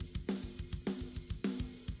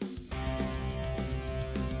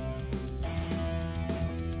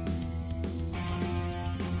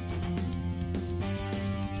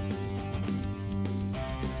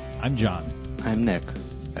I'm John. I'm Nick.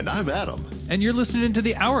 And I'm Adam. And you're listening to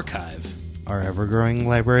The Archive. Our ever-growing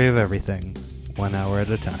library of everything, 1 hour at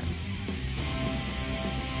a time.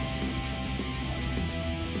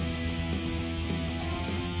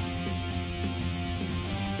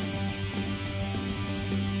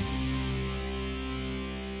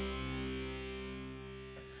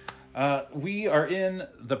 We are in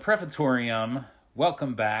the Prefatorium.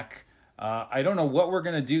 Welcome back. I don't know what we're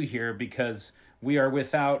going to do here because we are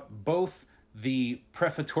without both the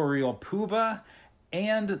Prefatorial Pooba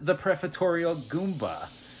and the Prefatorial Goomba.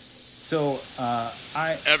 So,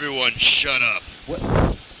 Everyone shut up. What?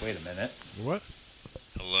 Wait a minute. What?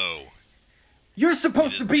 Hello. You're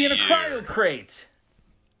supposed to be in a the cryo year. crate!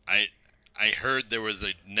 I heard there was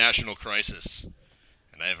a national crisis,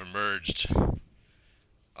 and I have emerged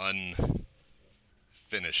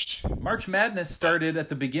unfinished. March Madness started at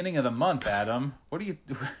the beginning of the month, Adam.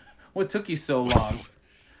 What took you so long?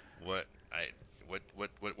 What's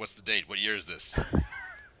the date? What year is this?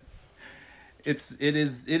 It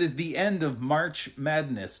is the end of March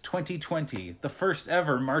Madness 2020, the first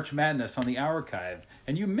ever March Madness on the Archive,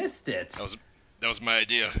 and you missed it. That was my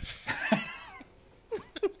idea.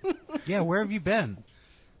 Yeah, where have you been?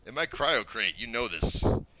 In my cryo crate, you know this.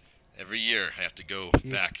 Every year I have to go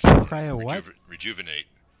back cryo what? Rejuvenate.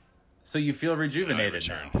 So you feel when I rejuvenated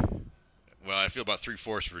return. now. Well, I feel about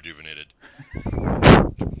 3/4 rejuvenated.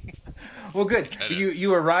 Well, good. Kinda.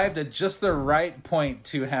 You arrived at just the right point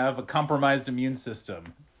to have a compromised immune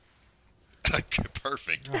system.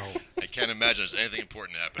 Perfect. Oh. I can't imagine there's anything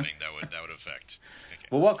important happening that would affect. Okay.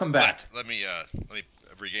 Well, welcome back. But let me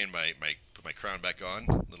regain put my crown back on.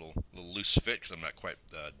 Little loose fit because I'm not quite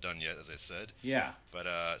done yet, as I said. Yeah. But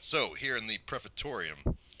so here in the Prefatorium,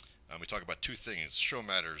 we talk about two things: show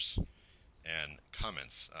matters and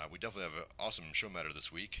comments. We definitely have an awesome show matter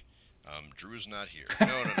this week. Drew's not here. No,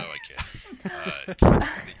 I can't.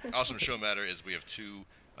 The awesome show matter is we have two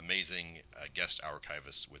amazing guest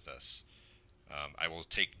archivists with us. I will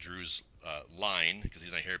take Drew's line because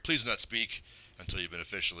he's not here. Please do not speak until you've been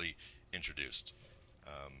officially introduced.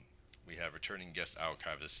 We have returning guest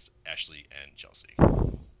archivists Ashley and Chelsea.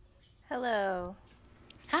 Hello.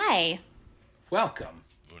 Hi. Welcome.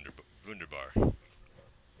 Wunderbar.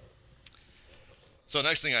 So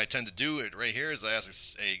next thing I tend to do right here is I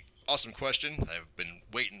ask a awesome question I've been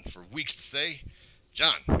waiting for weeks to say.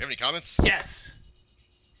 John, you have any comments? Yes.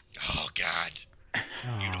 Oh, God.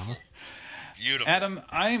 Beautiful. Adam,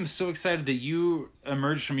 I am so excited that you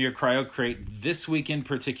emerged from your cryo crate this week in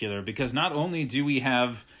particular, because not only do we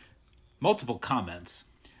have multiple comments,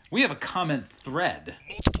 we have a comment thread.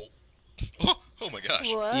 Multiple. Oh my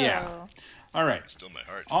gosh. Whoa. Yeah. All right. Still my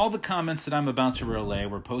heart. All the comments that I'm about to relay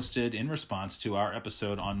were posted in response to our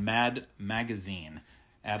episode on Mad Magazine.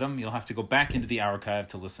 Adam, you'll have to go back into the archive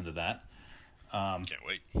to listen to that. Can't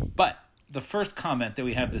wait. But the first comment that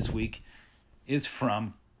we have this week is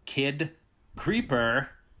from Kid Creeper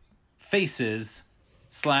Faces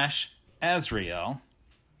 / Azrael,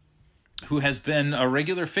 who has been a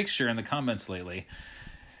regular fixture in the comments lately.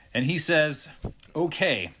 And he says,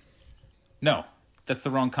 okay. No, that's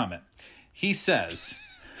the wrong comment. He says,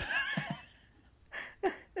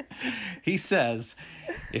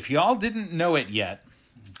 if y'all didn't know it yet,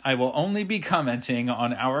 I will only be commenting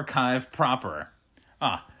on Archive proper.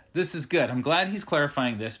 This is good. I'm glad he's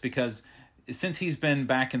clarifying this because since he's been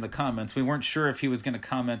back in the comments, we weren't sure if he was going to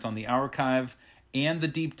comment on the Archive and the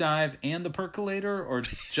Deep Dive and the Percolator or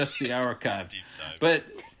just the Archive. Deep dive. But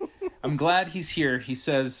I'm glad he's here. He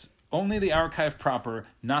says only the Archive proper,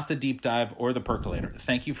 not the Deep Dive or the Percolator.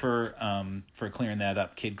 Thank you for clearing that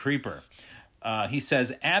up, Kid Creeper. He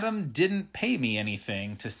says, Adam didn't pay me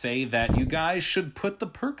anything to say that you guys should put the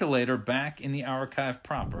Percolator back in the Archive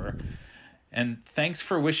proper. And thanks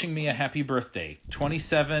for wishing me a happy birthday.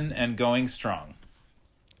 27 and going strong.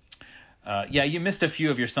 Yeah, you missed a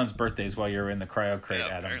few of your son's birthdays while you were in the cryo crate,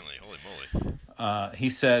 Yeah, Adam. apparently. Holy moly. He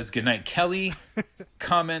says, good night, Kelly.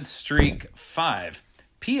 Comment streak 5.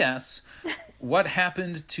 P.S. What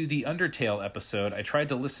happened to the Undertale episode? I tried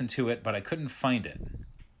to listen to it, but I couldn't find it.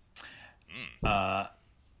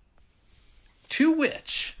 To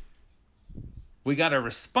which we got a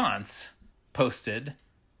response posted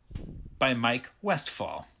by Mike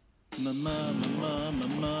Westfall.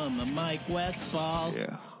 Mike Westfall.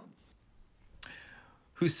 Yeah.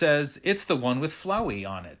 Who says, it's the one with Flowey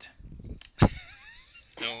on it.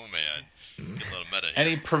 Oh, man. Get a little meta here. And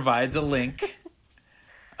he provides a link,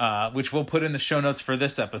 which we'll put in the show notes for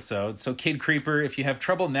this episode. So, Kid Creeper, if you have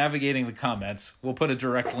trouble navigating the comments, we'll put a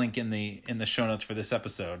direct link in the show notes for this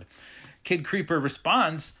episode. Kid Creeper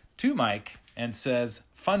responds to Mike and says,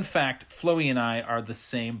 "Fun fact: Floey and I are the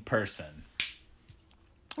same person."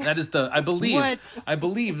 That is I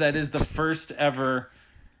believe that is the first ever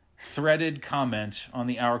threaded comment on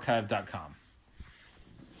the ourchive.com.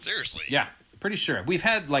 Seriously? Yeah, pretty sure. We've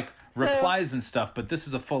had replies and stuff, but this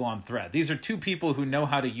is a full-on thread. These are two people who know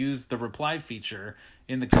how to use the reply feature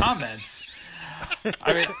in the comments.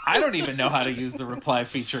 I mean, I don't even know how to use the reply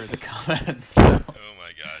feature in the comments. So. Oh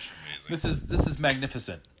my gosh, amazing. This is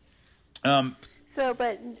magnificent. So,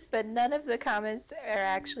 but none of the comments are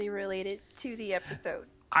actually related to the episode.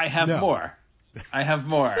 I have more. I have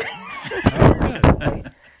more.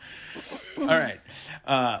 All right.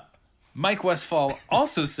 Mike Westfall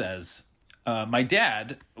also says, my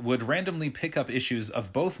dad would randomly pick up issues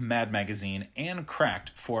of both Mad Magazine and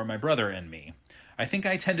Cracked for my brother and me. I think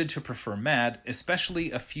I tended to prefer Mad,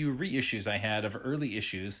 especially a few reissues I had of early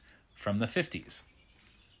issues from the 50s.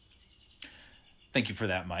 Thank you for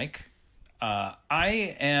that, Mike.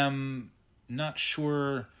 I am not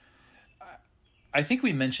sure. I think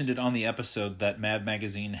we mentioned it on the episode that Mad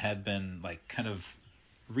Magazine had been kind of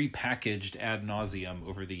repackaged ad nauseum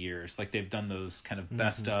over the years. They've done those kind of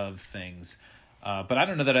best of things. But I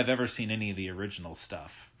don't know that I've ever seen any of the original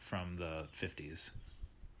stuff from the 50s.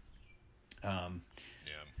 Yeah, me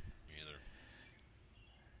either.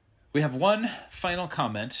 We have one final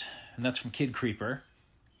comment, and that's from Kid Creeper,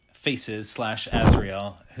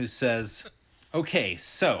 Faces/Azrael, who says, "Okay,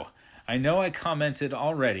 so I know I commented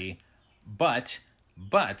already, but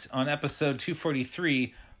on episode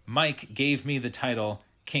 243, Mike gave me the title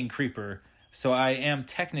King Creeper, so I am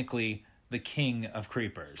technically the king of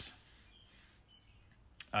creepers."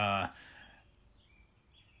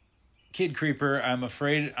 Kid Creeper, I'm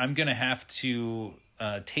afraid I'm going to have to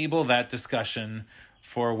table that discussion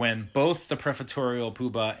for when both the Prefectorial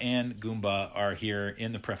Pooba and Goomba are here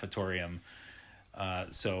in the Prefectorium.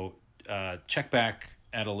 So check back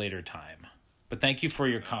at a later time. But thank you for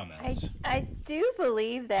your comments. I do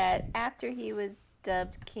believe that after he was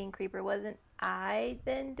dubbed King Creeper, wasn't I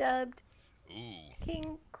then dubbed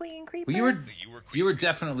Queen Creeper? Well, you were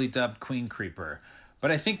definitely dubbed Queen Creeper. But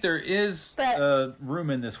I think there is room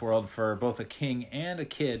in this world for both a king and a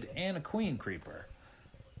kid and a queen creeper.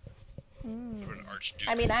 Or an archduke.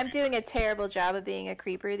 I mean, I'm doing a terrible job of being a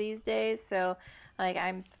creeper these days, so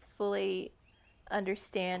I'm fully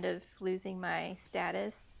understand of losing my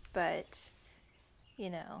status, but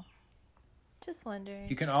just wondering.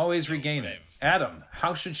 You can always regain it. Adam,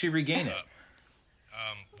 how should she regain it?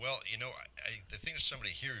 Well, I think there's somebody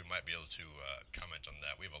here who might be able to comment on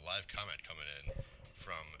that. We have a live comment coming in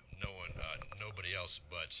from nobody else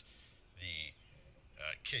but the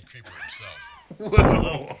Kid Creeper himself.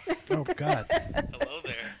 Whoa! Oh God! Hello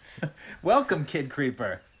there. Welcome, Kid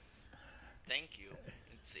Creeper. Thank you.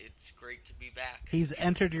 It's great to be back. He's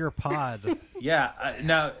entered your pod. Yeah.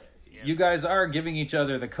 Now, Yes. you guys are giving each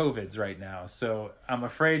other the COVIDs right now, so I'm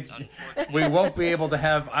afraid we won't be able to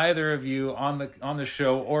have either of you on the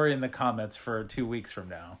show or in the comments for 2 weeks from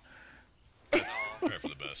now. Pray for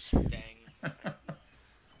the best. Dang.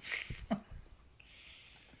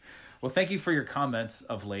 Well, thank you for your comments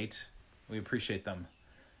of late. We appreciate them.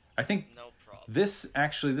 I think No problem. this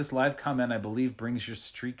live comment, I believe, brings your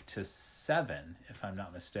streak to 7, if I'm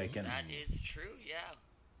not mistaken. That is true. Yeah.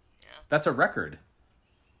 That's a record.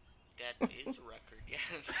 That is a record.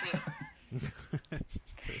 Yes. Never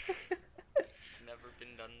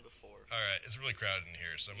been done before. All right, it's really crowded in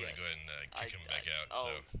here, so I'm going to go ahead and kick him back out. So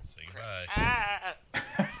say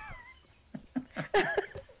goodbye.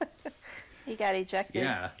 He got ejected.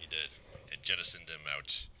 Yeah. He did. It jettisoned him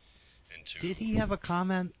out into... Did he have a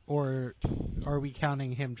comment, or are we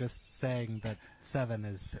counting him just saying that 7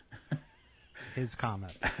 is his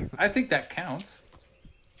comment? I think that counts.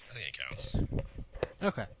 I think it counts.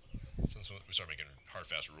 Okay. Since we start making hard,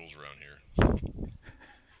 fast rules around here.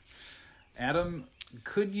 Adam,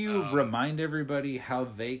 could you remind everybody how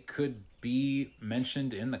they could be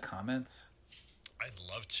mentioned in the comments? I'd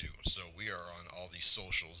love to. So we are on all the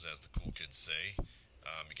socials, as the cool kids say.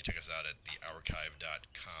 You can check us out at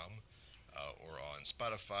theourchive.com or on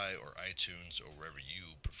Spotify or iTunes or wherever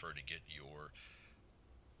you prefer to get your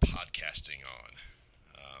podcasting on.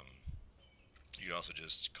 You can also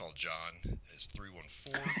just call John. It's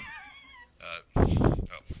 314.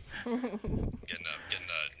 Getting a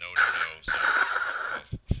no. So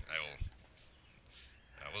I will.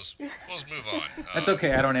 We'll move on. That's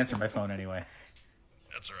okay. I don't answer my phone anyway.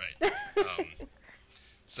 That's all right.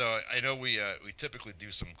 So I know we typically do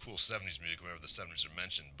some cool 70s music whenever the 70s are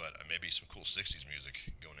mentioned, but maybe some cool 60s music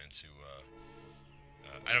going into...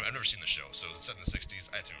 I've never seen the show, so it's set in the 60s.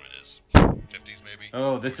 I assume it is. 50s maybe?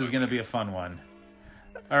 Oh, this is going to be a fun one.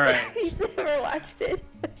 All right, He's never watched it.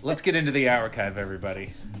 let's get into the archive,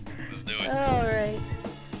 everybody. Let's do it. All right.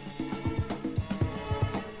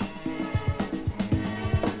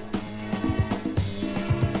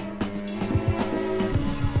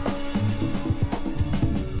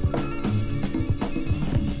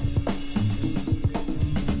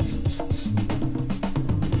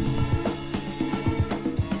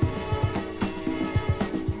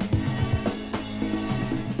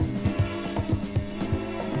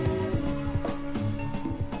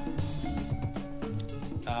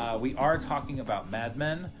 We are talking about Mad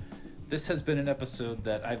Men. This has been an episode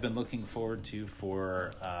that I've been looking forward to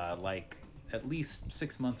for like at least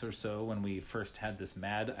 6 months or so when we first had this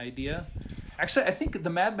Mad idea. Actually, I think the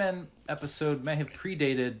Mad Men episode may have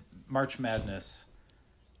predated March Madness.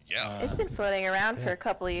 Yeah. It's been floating around for a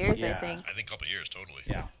couple of years, I Yeah. think. I think a couple years, totally.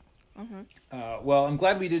 Yeah. Well, I'm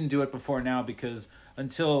glad we didn't do it before now because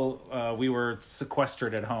until we were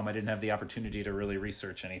sequestered at home, I didn't have the opportunity to really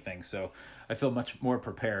research anything. So I feel much more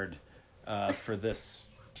prepared for this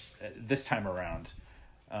time around.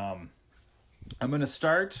 I'm going to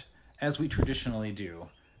start, as we traditionally do,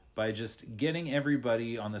 by just getting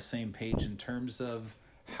everybody on the same page in terms of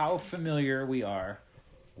how familiar we are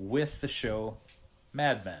with the show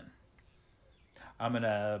Mad Men. I'm going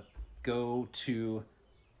to go to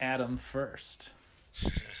Adam first.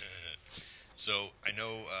 So I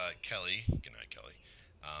know Kelly, good night, Kelly,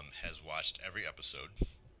 has watched every episode.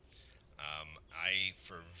 I,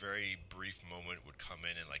 for a very brief moment, would come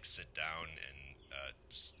in and like sit down and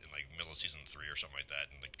in like middle of season 3 or something like that,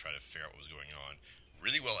 and like try to figure out what was going on.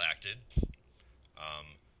 Really well acted.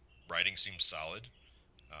 Writing seemed solid.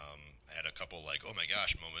 I had a couple like oh my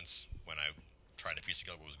gosh moments when I tried to piece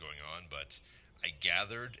together what was going on, but I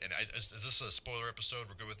gathered, and is this a spoiler episode?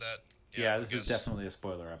 We're good with that? Yeah, I this is guess. definitely a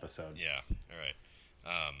spoiler episode. Yeah, all right.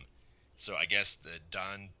 So I guess the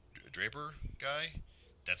Don Draper guy,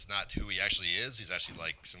 that's not who he actually is. He's actually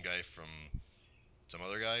like some guy from some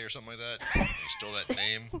other guy or something like that. And he stole that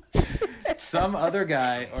name. Some other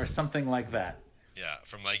guy or something like that. Yeah,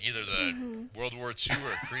 from like either the World War II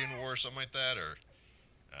or Korean War or something like that, or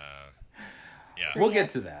yeah. We'll get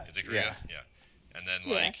to that. Is it Korea? Yeah. And then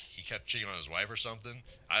Yeah. like he kept cheating on his wife or something.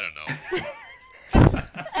 I don't know.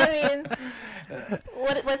 I mean,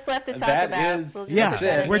 what's left to talk That about? is- We'll Yeah, put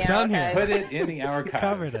that in we're the done here. archive. Put it in the archive.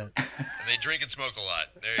 Covered it. And they drink and smoke a lot.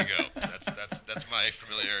 There you go. That's my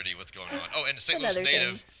familiarity with what's going on. Oh, and St. And Louis other native,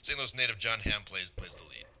 things. St. Louis native John Hamm plays the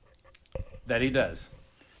lead. That he does.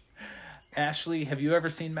 Ashley, have you ever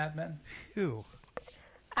seen Mad Men? Phew.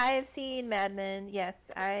 I have seen Mad Men. Yes,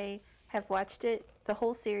 I have watched it, the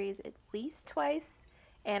whole series, at least twice,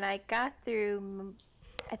 and I got through,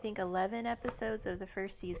 I think, 11 episodes of the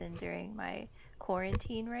first season during my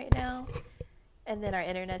quarantine right now, and then our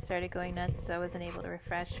internet started going nuts, so I wasn't able to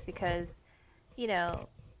refresh because, you know,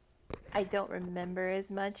 I don't remember as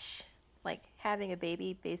much. Like, having a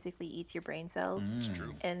baby basically eats your brain cells, It's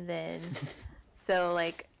true. and then, so,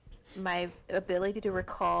 like, my ability to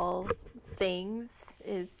recall things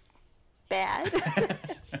is bad,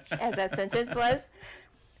 as that sentence was.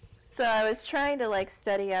 So I was trying to like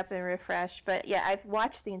study up and refresh, but yeah, I've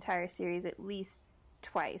watched the entire series at least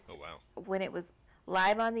twice. Oh wow. When it was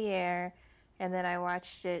live on the air, and then I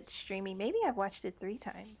watched it streaming. Maybe I've watched it 3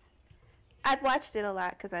 times. I've watched it a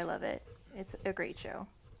lot because I love it. It's a great show.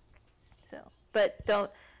 So, but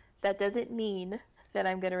that doesn't mean that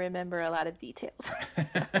I'm going to remember a lot of details.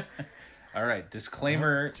 All right,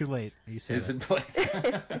 disclaimer It's too late. You say is that. in place.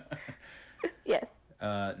 Yes.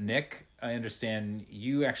 Nick, I understand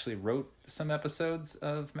you actually wrote some episodes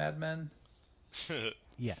of Mad Men.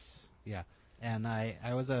 Yes. Yeah. And I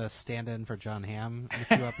was a stand-in for John Hamm in a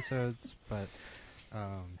few episodes, but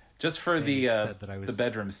Just for They the said that I was- the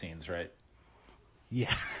bedroom scenes, right?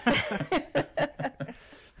 yeah.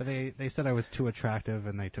 But they said I was too attractive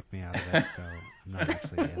and they took me out of it, so I'm not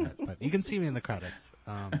actually in it. But you can see me in the credits.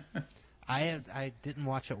 I didn't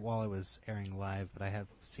watch it while it was airing live, but I have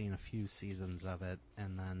seen a few seasons of it,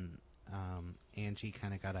 and then Angie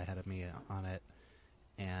kind of got ahead of me on it,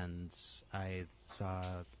 and I saw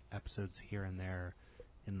episodes here and there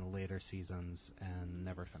in the later seasons and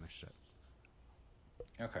never finished it.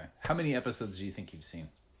 Okay. How many episodes do you think you've seen?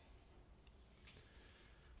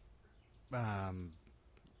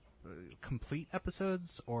 Complete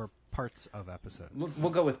episodes or parts of episodes?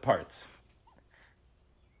 We'll go with parts.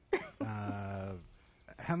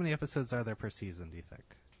 How many episodes are there per season, do you think?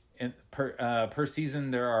 In, per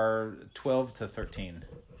season, there are 12 to 13.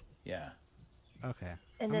 Yeah. Okay.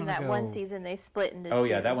 And I'm then gonna that one go- season they split into Oh, 2.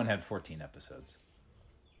 yeah, that one had 14 episodes.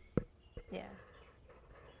 Yeah.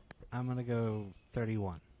 I'm going to go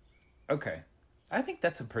 31. Okay. I think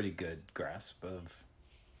that's a pretty good grasp of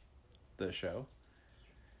the show.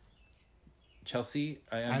 Chelsea,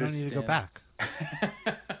 I understand. I don't need to go back.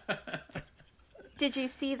 Did you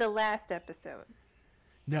see the last episode?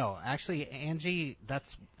 No, actually, Angie,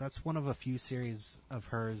 that's one of a few series of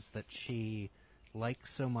hers that she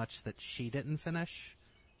likes so much that she didn't finish.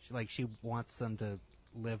 She wants them to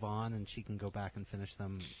live on, and she can go back and finish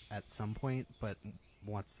them at some point, but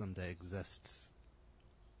wants them to exist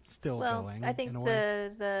still going. I think in a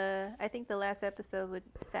way. I think the last episode would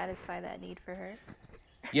satisfy that need for her.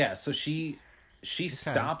 Yeah, so she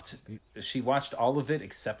stopped. She watched all of it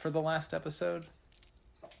except for the last episode.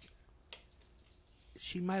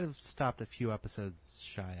 She might have stopped a few episodes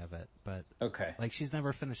shy of it, but Okay. she's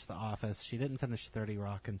never finished The Office. She didn't finish 30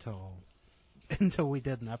 Rock until we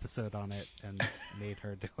did an episode on it and made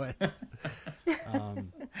her do it.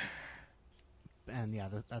 And yeah,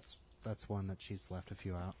 that's one that she's left a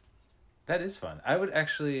few out. That is fun. I would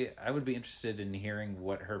be interested in hearing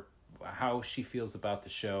how she feels about the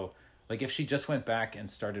show. Like if she just went back and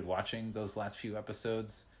started watching those last few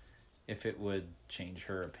episodes, if it would change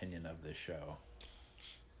her opinion of the show.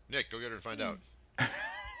 Nick, go get her and find out. All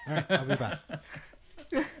right, I'll be back.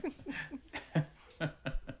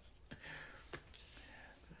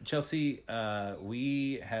 Chelsea,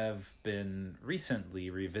 we have been recently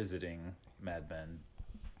revisiting Mad Men.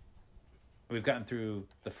 We've gotten through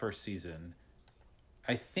the first season.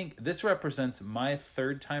 I think this represents my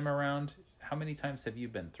third time around. How many times have you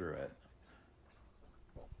been through it?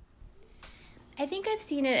 I think I've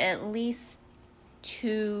seen it at least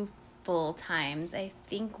 2 full times. I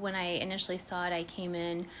think when I initially saw it, I came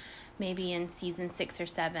in maybe in season 6 or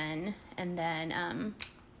 7, and then I'm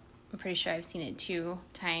pretty sure I've seen it 2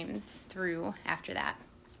 times through after that.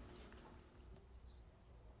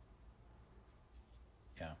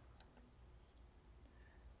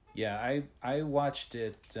 Yeah, I watched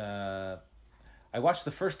it. I watched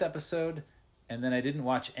the first episode, and then I didn't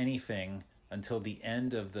watch anything until the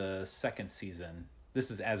end of the second season.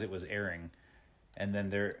 This is as it was airing. And then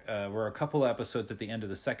there were a couple of episodes at the end of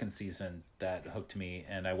the second season that hooked me,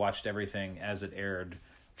 and I watched everything as it aired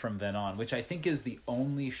from then on, which I think is the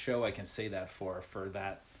only show I can say that for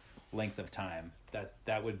that length of time.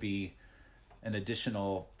 That would be an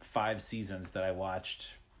additional 5 seasons that I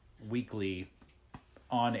watched weekly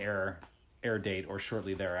on air date or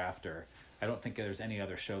shortly thereafter. I don't think there's any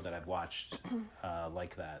other show that I've watched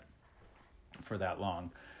like that for that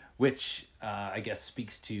long, which I guess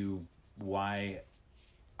speaks to why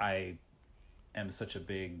I am such a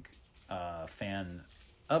big fan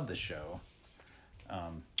of the show.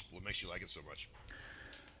 What makes you like it so much?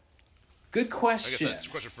 Good I question. guess that's a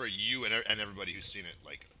question for you and everybody who's seen it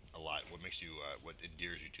like a lot. What makes you, what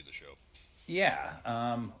endears you to the show? Yeah.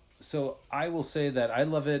 So I will say that I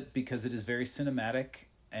love it because it is very cinematic,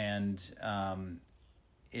 and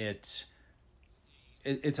it's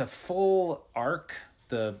a full arc.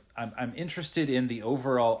 I'm interested in the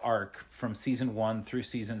overall arc from season 1 through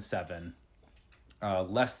season 7,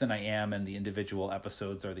 less than I am in the individual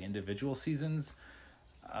episodes or the individual seasons.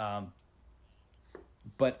 But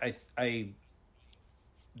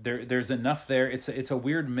there's enough there. It's a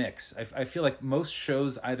weird mix. I feel like most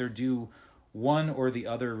shows either do one or the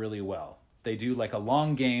other really well. They do like a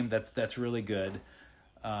long game that's really good,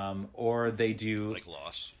 or they do Like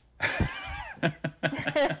Lost.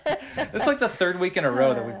 It's like the third week in a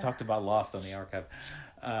row that we've talked about Lost on the archive.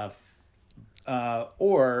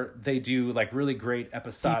 Or they do like really great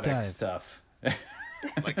episodic stuff.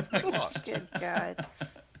 like Lost. Good God.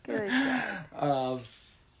 Good God.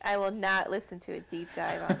 I will not listen to a deep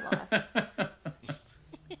dive on Lost.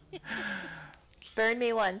 Burn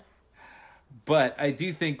me once. But I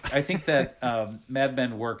think that Mad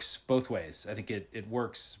Men works both ways. I think it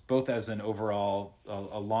works both as an overall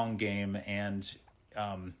a long game and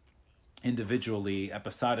individually,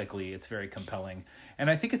 episodically, it's very compelling. And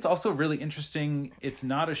I think it's also really interesting. It's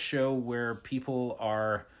not a show where people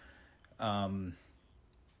are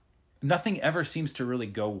nothing ever seems to really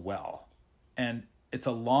go well. And it's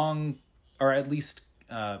a long, or at least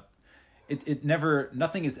nothing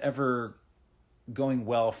is ever going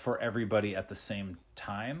well for everybody at the same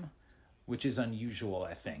time, which is unusual,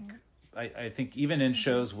 I think. I think even in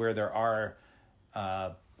shows where there are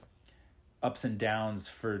ups and downs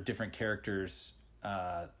for different characters,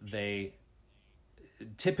 they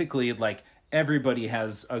typically, like, everybody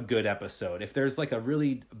has a good episode. If there's like a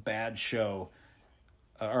really bad show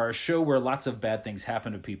or a show where lots of bad things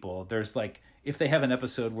happen to people, there's like, if they have an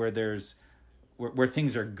episode where where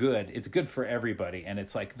things are good, it's good for everybody, and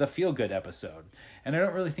it's like the feel-good episode. And I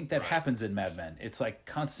don't really think that happens in Mad Men. It's like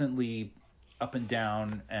constantly up and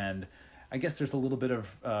down, and I guess there's a little bit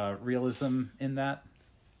of realism in that.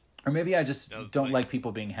 Or maybe I just don't like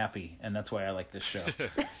people being happy, and that's why I like this show.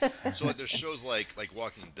 So like, there's shows like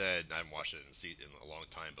Walking Dead. I haven't watched it in a long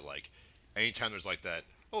time, but like anytime there's like that,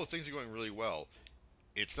 oh, things are going really well.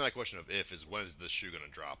 It's not a question of if, is when is this shoe going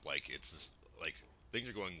to drop? Like it's just, like things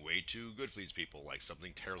are going way too good for these people. Like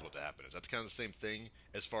something terrible to happen. Is that kind of the same thing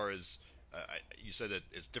as far as you said that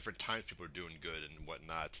it's different times people are doing good and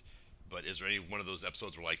whatnot. But is there any one of those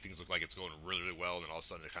episodes where like things look like it's going really, really well, and then all of a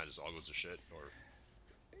sudden it kind of just all goes to shit? Or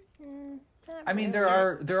I mean, there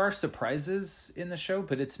are surprises in the show,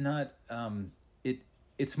 but it's not.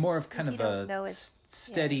 It's more of kind of a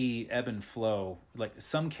steady ebb and flow. Like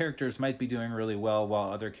some characters might be doing really well,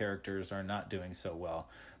 while other characters are not doing so well.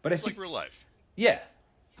 But it's like real life. Yeah.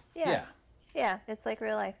 It's like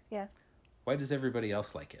real life. Yeah. Why does everybody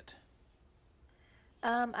else like it?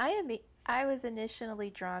 I was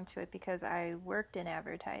initially drawn to it because I worked in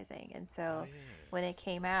advertising, and so when it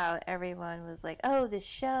came out, everyone was like, "Oh, this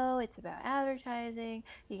show, it's about advertising.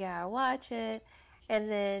 You gotta watch it." And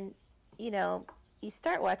then, you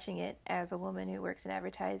start watching it as a woman who works in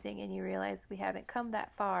advertising, and you realize we haven't come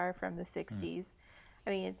that far from the 60s.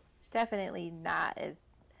 I mean, it's definitely not as,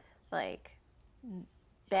 like,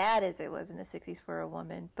 bad as it was in the 60s for a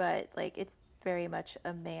woman, but, like, it's very much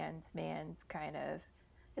a man's kind of...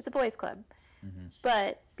 It's a boys' club. Mm-hmm.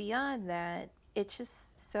 But beyond that, it's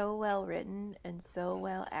just so well written and so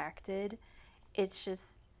well acted.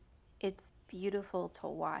 It's beautiful to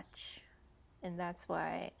watch. And that's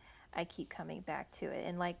why I keep coming back to it.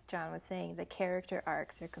 And like John was saying, the character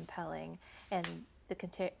arcs are compelling, and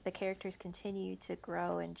the characters continue to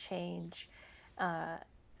grow and change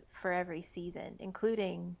for every season,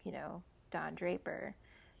 including, Don Draper.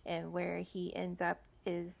 And where he ends up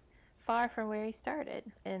is far from where he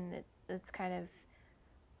started, and it's kind of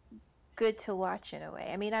good to watch in a way.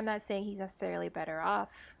 I mean, I'm not saying he's necessarily better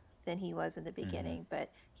off than he was in the beginning, but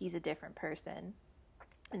he's a different person,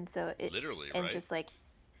 and so it literally, and right? Just like,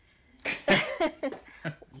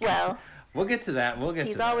 well, we'll get to that.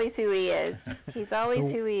 He's always who he is. He's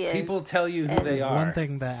always who he is. People tell you who they are. One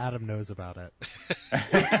thing that Adam knows about it,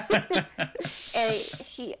 and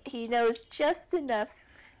he knows just enough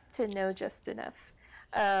to know just enough.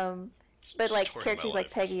 But like characters like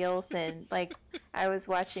Peggy Olson, like I was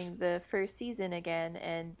watching the first season again,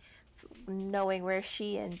 and knowing where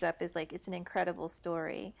she ends up is like, it's an incredible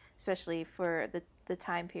story, especially for the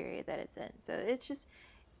time period that it's in. So it's just,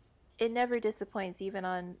 it never disappoints, even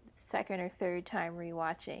on second or third time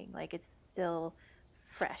rewatching. Like, it's still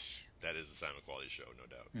fresh. That is a Simon Quality show, no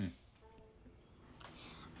doubt.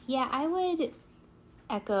 Yeah, I would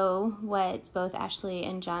echo what both Ashley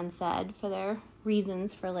and John said for their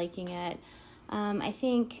reasons for liking it. I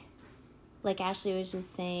think, like Ashley was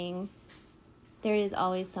just saying, there is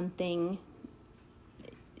always something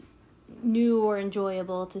new or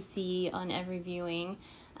enjoyable to see on every viewing.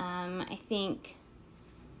 I think,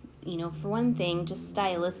 for one thing, just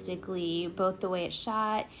stylistically, both the way it's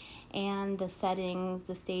shot and the settings,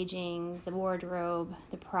 the staging, the wardrobe,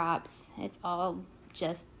 the props, it's all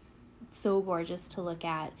just so gorgeous to look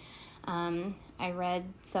at. I read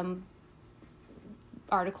some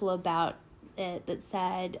article about it that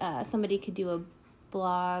said somebody could do a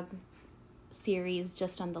blog series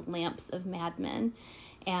just on the lamps of Mad Men,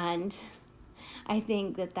 and I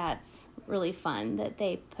think that that's really fun that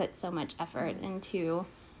they put so much effort into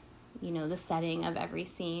the setting of every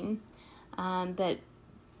scene, but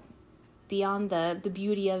beyond the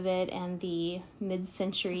beauty of it and the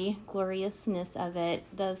mid-century gloriousness of it,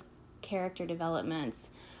 those character developments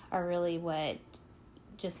are really what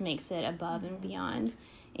just makes it above and beyond.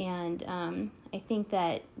 And I think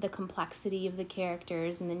that the complexity of the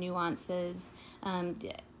characters and the nuances,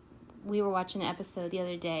 we were watching an episode the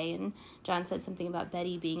other day, and John said something about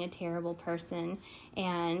Betty being a terrible person.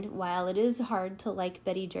 And while it is hard to like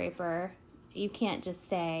Betty Draper, you can't just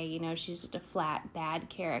say, she's just a flat bad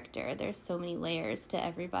character. There's so many layers to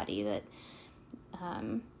everybody that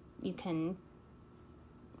you can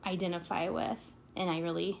identify with, and I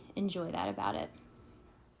really enjoy that about it.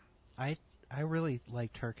 I really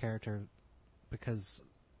liked her character because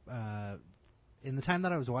in the time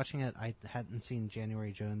that I was watching it, I hadn't seen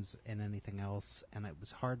January Jones in anything else, and it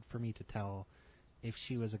was hard for me to tell if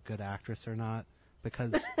she was a good actress or not,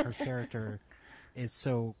 because her character is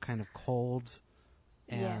so kind of cold,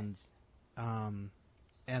 and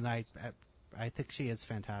and I think she is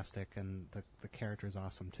fantastic, and the character is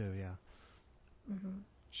awesome too. Yeah. Mm-hmm.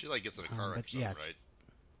 She gets in a car wreck, right?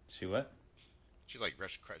 She what? She's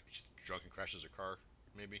she's drunk and crashes her car,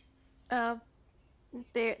 maybe.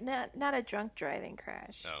 They're not a drunk driving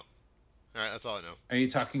crash. Oh. All right, that's all I know. Are you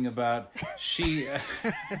talking about she?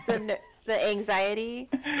 The anxiety.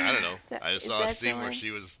 I don't know. I Is saw a that scene the where one?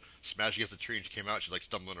 she was smashed against the tree and she came out. She's like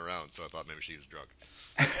stumbling around, so I thought maybe she was drunk.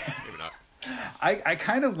 Maybe not. I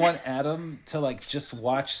kind of want Adam to like just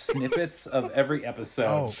watch snippets of every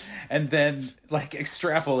episode and then like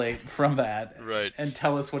extrapolate from that, Right. and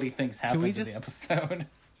tell us what he thinks happened in just- the episode.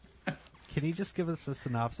 Can you just give us a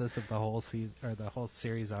synopsis of the whole season or the whole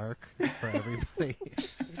series arc for everybody?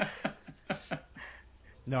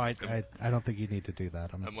 No, I don't think you need to do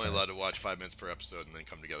that. I'm only allowed to watch 5 minutes per episode and then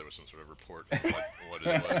come together with some sort of report of what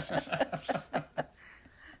it was.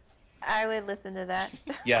 I would listen to that.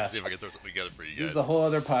 Yeah, See if I can throw something together for you this guys. is a whole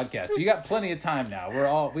other podcast. You got plenty of time now. We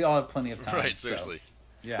all have plenty of time. Right, so, seriously.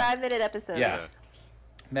 yeah, 5-minute episodes. Yeah.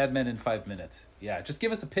 Mad Men in 5 minutes. Yeah, just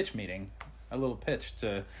give us a pitch meeting, a little pitch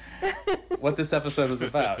to what this episode was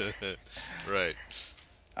about. Right.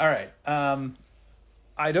 All right.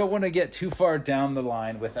 I don't want to get too far down the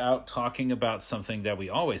line without talking about something that we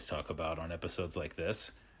always talk about on episodes like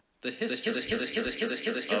this. The history of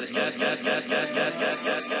Mad Men.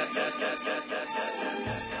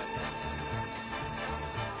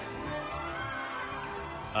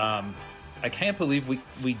 I can't believe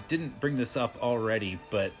we didn't bring this up already,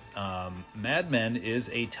 but Mad Men is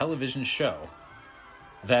a television show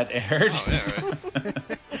that aired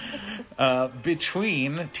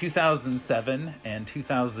between 2007 and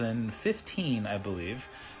 2015, I believe,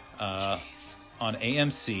 on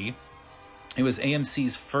AMC. It was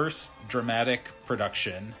AMC's first dramatic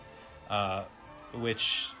production,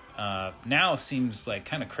 which now seems like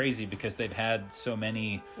kind of crazy because they've had so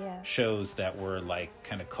many shows that were like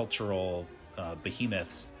kind of cultural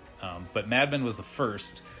behemoths. But Mad Men was the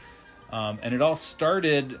first. And it all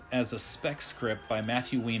started as a spec script by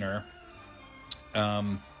Matthew Weiner,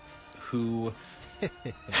 who...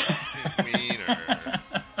 Wiener.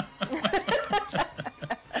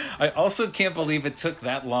 I also can't believe it took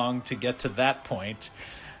that long to get to that point,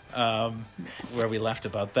 where we left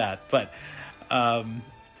about that. But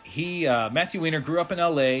Matthew Weiner grew up in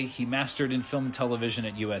L.A. He mastered in film and television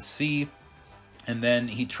at USC, and then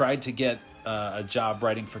he tried to get a job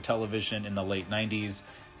writing for television in the late 90s,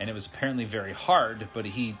 and it was apparently very hard, but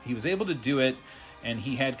he was able to do it, and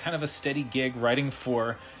he had kind of a steady gig writing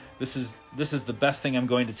for... This is the best thing I'm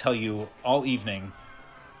going to tell you all evening.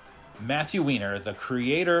 Matthew Weiner, the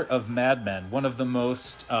creator of Mad Men, one of the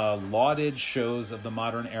most lauded shows of the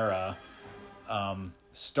modern era,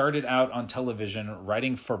 started out on television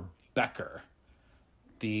writing for Becker,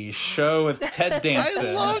 the show with Ted Danson.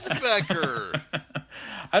 I loved Becker.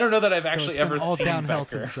 I don't know that I've actually it's been ever all seen downhill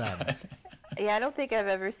Becker. since then. Yeah, I don't think I've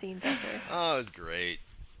ever seen Becker. Oh, it's great.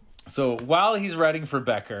 So while he's writing for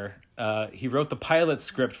Becker, he wrote the pilot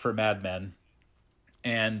script for Mad Men,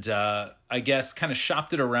 and I guess kind of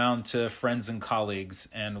shopped it around to friends and colleagues.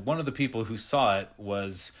 And one of the people who saw it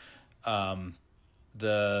was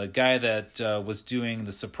the guy that was doing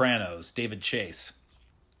The Sopranos, David Chase.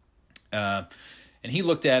 And he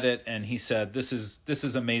looked at it and he said, "This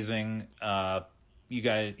is amazing.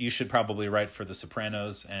 You should probably write for The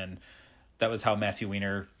Sopranos." And that was how Matthew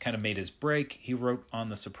Weiner kind of made his break. He wrote on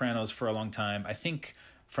The Sopranos for a long time. I think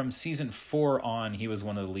from season 4 on, he was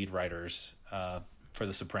one of the lead writers for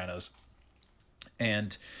The Sopranos.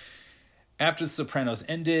 And after The Sopranos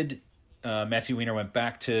ended, Matthew Weiner went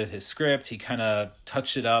back to his script. He kind of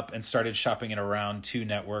touched it up and started shopping it around to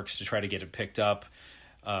networks to try to get it picked up.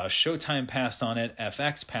 Showtime passed on it.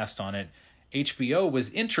 FX passed on it. HBO was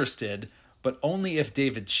interested, but only if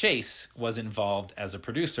David Chase was involved as a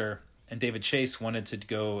producer. And David Chase wanted to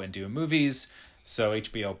go and do movies, so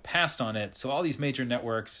HBO passed on it. So all these major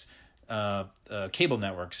networks, cable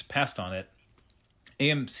networks, passed on it.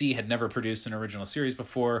 AMC had never produced an original series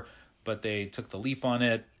before, but they took the leap on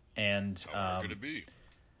it. And How could it be?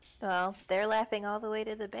 Well, they're laughing all the way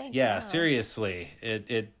to the bank. yeah, now. seriously,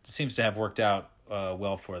 it seems to have worked out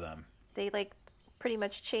well for them. They pretty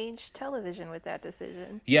much changed television with that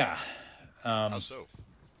decision. Yeah. How so?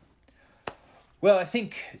 Well, I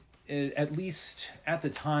think at least at the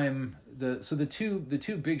time, the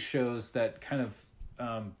two big shows that kind of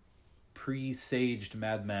presaged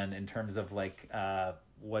Mad Men in terms of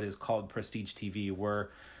what is called prestige TV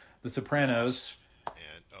were The Sopranos.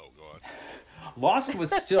 And go on. Lost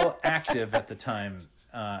was still active at the time.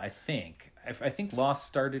 I think Lost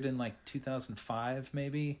started in 2005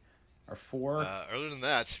 maybe or 4. Earlier than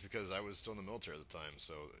that, because I was still in the military at the time,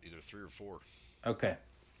 so either 3 or 4. Okay.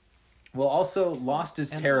 Well, also, Lost is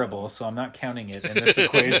terrible, so I'm not counting it in this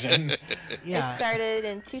equation. Yeah, It started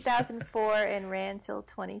in 2004 and ran till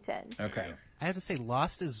 2010. Okay. I have to say,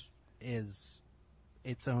 Lost is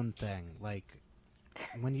its own thing.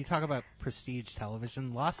 when you talk about prestige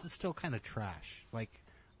television, Lost is still kind of trash. Like,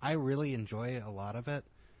 I really enjoy a lot of it,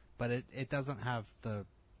 but it doesn't have the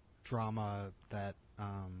drama that,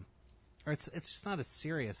 or it's just not as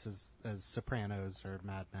serious as Sopranos or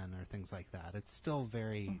Mad Men or things like that. It's still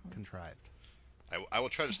very contrived. I will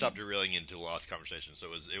try to stop derailing into Lost conversation. So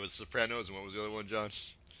it was Sopranos, and what was the other one, John?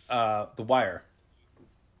 The Wire,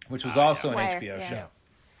 which was also an Wire, HBO yeah. show.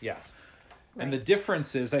 Yeah. Right. And the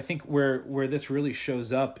difference is, I think where this really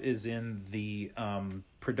shows up is in the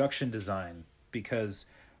production design, because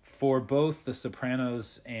for both The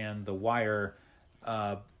Sopranos and The Wire,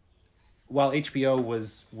 while HBO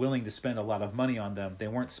was willing to spend a lot of money on them, they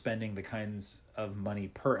weren't spending the kinds of money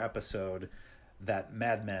per episode that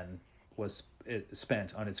Mad Men was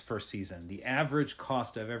spent on its first season. The average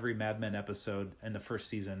cost of every Mad Men episode in the first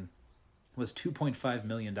season was $2.5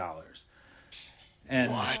 million.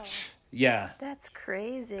 And What? yeah. That's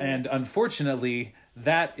crazy. And unfortunately,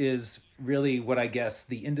 that is really what I guess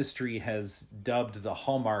the industry has dubbed the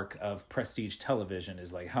hallmark of prestige television,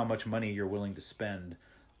 is like how much money you're willing to spend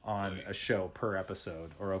on a show per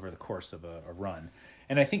episode or over the course of a run.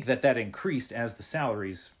 And I think that increased as the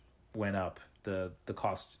salaries went up, the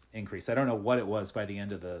cost increased. I don't know what it was by the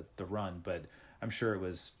end of the run, but I'm sure it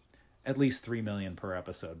was at least $3 million per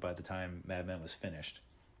episode by the time Mad Men was finished.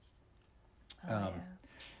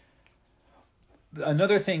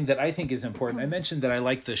 Another thing that I think is important, I mentioned that I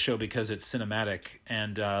like the show because it's cinematic,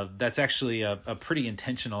 and that's actually a pretty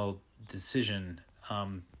intentional decision.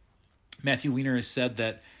 Matthew Weiner has said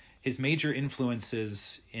that his major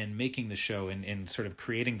influences in making the show and in sort of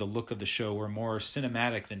creating the look of the show were more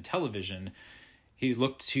cinematic than television. He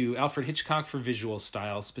looked to Alfred Hitchcock for visual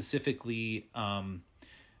style, specifically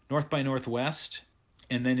North by Northwest,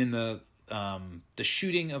 and then in the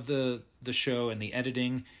shooting of the show and the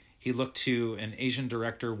editing, he looked to an Asian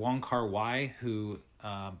director, Wong Kar-wai, who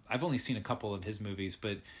I've only seen a couple of his movies,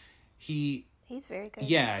 but he's very good.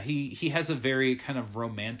 Yeah, he has a very kind of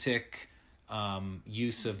romantic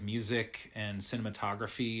use of music and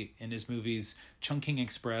cinematography in his movies. Chungking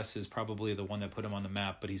Express is probably the one that put him on the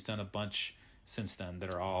map, but he's done a bunch since then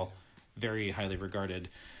that are all very highly regarded.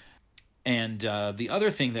 And the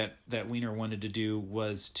other thing that Weiner wanted to do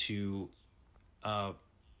was to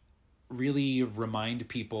really remind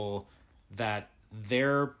people that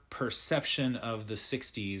their perception of the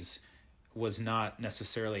 60s was not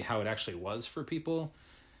necessarily how it actually was for people.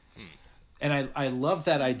 And I love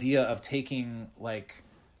that idea of taking like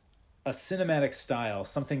a cinematic style,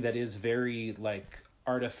 something that is very like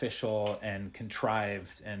artificial and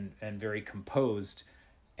contrived and very composed,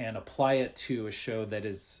 and apply it to a show that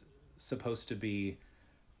is supposed to be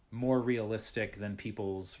more realistic than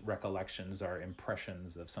people's recollections or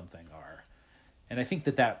impressions of something are. And I think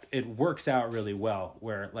that it works out really well,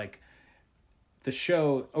 where like the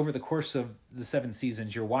show over the course of the 7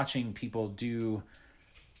 seasons, you're watching people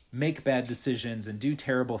make bad decisions and do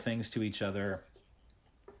terrible things to each other,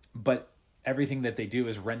 but everything that they do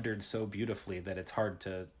is rendered so beautifully that it's hard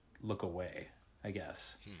to look away, I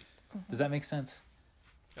guess. Does that make sense?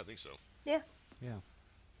 I think so. Yeah. Yeah.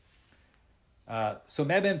 So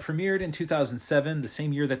Mad Men premiered in 2007, the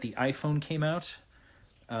same year that the iPhone came out,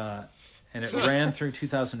 and it ran through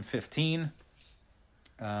 2015.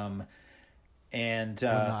 And When the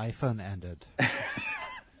iPhone ended.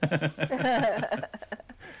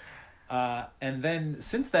 And then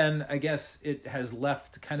since then, I guess it has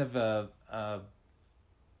left kind of a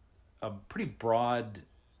pretty broad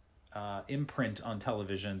imprint on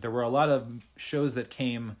television. There were a lot of shows that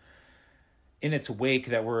came in its wake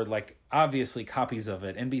that were like obviously copies of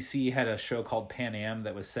it. NBC had a show called Pan Am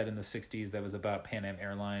that was set in the 60s that was about Pan Am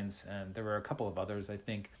Airlines, and there were a couple of others, I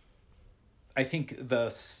think. I think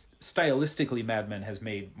stylistically Mad Men has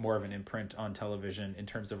made more of an imprint on television in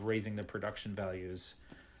terms of raising the production values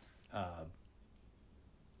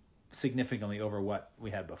significantly over what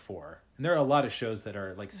we had before. And there are a lot of shows that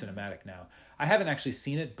are like cinematic now. I haven't actually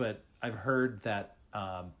seen it, but I've heard that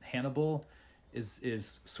Hannibal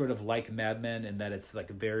is sort of like Mad Men in that it's like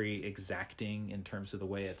very exacting in terms of the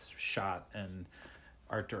way it's shot and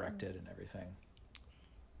art directed and everything.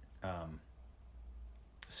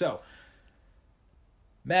 So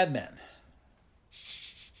Mad Men.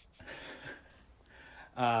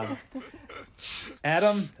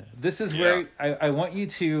 Adam, this is where I want you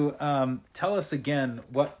to tell us again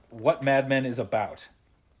what Mad Men is about.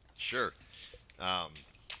 Sure.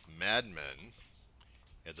 Mad Men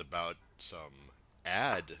is about some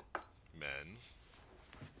ad men.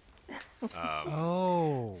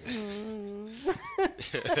 Oh.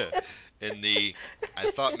 In the,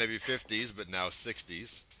 I thought maybe 50s, but now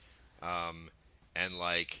 60s. And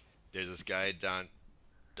like, there's this guy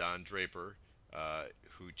Don Draper,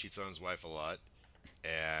 who cheats on his wife a lot,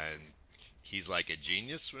 and he's like a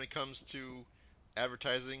genius when it comes to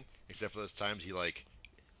advertising, except for those times he like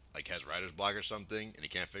has writer's block or something, and he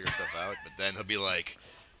can't figure stuff out. But then he'll be like,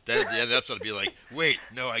 then at the end of the episode, he'll be like, "Wait,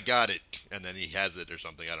 no, I got it," and then he has it or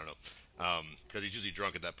something. I don't know, because he's usually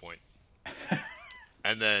drunk at that point.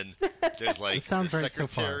 And then there's like It sounds the right so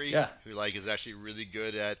far. secretary Yeah. who like is actually really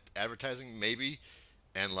good at advertising, maybe,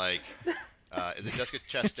 and like, is it Jessica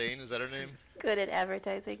Chastain? Is that her name? Good at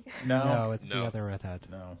advertising. No, it's the No. other redhead.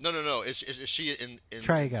 No. No. Is she in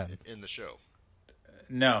Try again. in the show?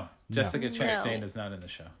 No. Jessica No. Chastain is not in the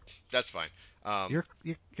show. That's fine. You're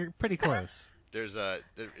pretty close. Is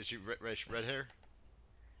she red hair?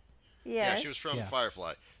 Yes. Yeah, she was from Yeah.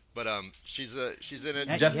 Firefly, but she's in it.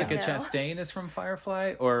 Yeah. Jessica No. Chastain is from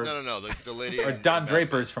Firefly, or No, the lady. or in Don Mad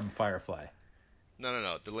Draper's Men. from Firefly.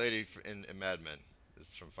 No, the lady in Mad Men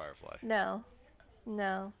is from Firefly. No.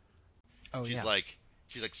 Oh She's yeah. like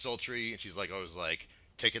sultry, and she's like always like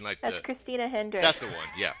taking like That's the. Christina Hendricks. That's the one,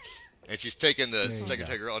 yeah. And she's taking the There you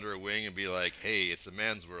secretary girl under her wing and be like, "Hey, it's a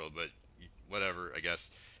man's world, but whatever, I guess."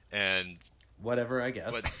 And Whatever, I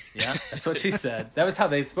guess. But- Yeah, that's what she said. That was how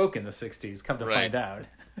they spoke in the 60s, come to Right. find out.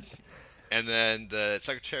 and then the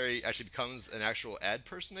secretary actually becomes an actual ad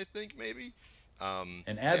person, I think, maybe.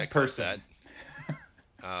 An ad person.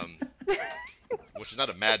 Well, she's not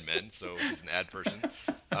a Mad Men, so she's an ad person.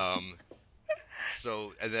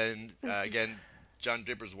 And then again, John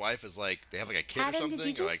Draper's wife is like, they have like a kid or Adam, something.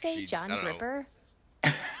 did you or just like say I John don't know. Dripper?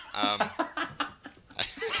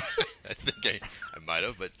 I think I might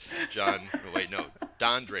have, but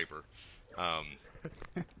Don Draper. But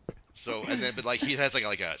like he has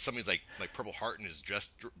like something's like Purple Heart in his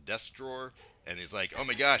desk drawer, and he's like, oh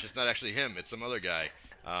my gosh, it's not actually him, it's some other guy.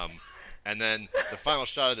 And then the final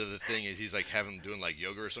shot of the thing is he's like having him doing like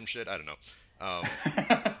yoga or some shit. I don't know.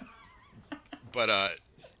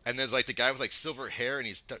 And there's like the guy with like silver hair, and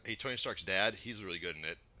he's Tony Stark's dad. He's really good in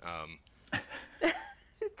it.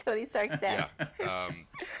 Tony Stark's dad. Yeah.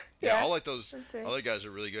 Yeah, all like those that's right. other guys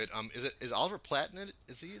are really good. Is Oliver Platt in it?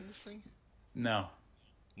 Is he in this thing? No.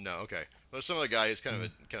 No, okay. Well, some other guy is kind of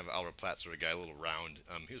an Oliver Platt sort of guy, a little round.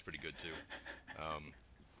 He was pretty good too. I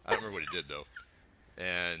don't remember what he did though.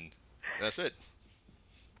 And that's it.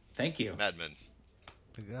 Thank you. Mad Men.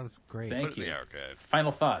 That was great. Thank Put it in you. the archive.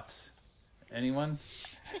 Final thoughts? Anyone?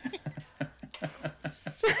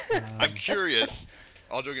 I'm curious.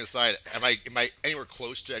 All joking aside, am I anywhere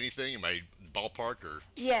close to anything? Am I ballpark or?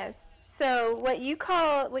 Yes. So what you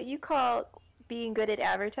call being good at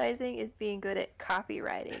advertising is being good at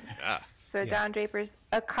copywriting. Ah, So Yeah. Don Draper's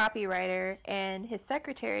a copywriter, and his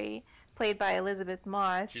secretary, played by Elizabeth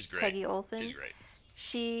Moss, she's great. Peggy Olson, She's great.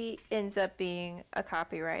 she ends up being a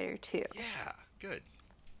copywriter too. Yeah, good.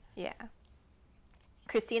 Yeah.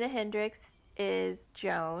 Christina Hendricks is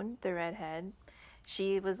Joan, the redhead.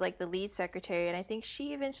 She was like the lead secretary, and I think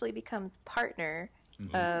she eventually becomes partner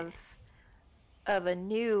of a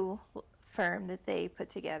new firm that they put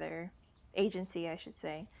together, agency I should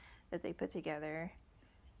say, that they put together.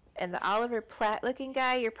 And the Oliver Platt looking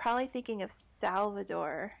guy, you're probably thinking of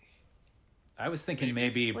Salvador. I was thinking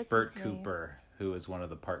maybe What's Bert his name? Cooper, who is one of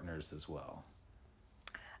the partners as well.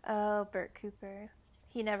 Oh, Bert Cooper.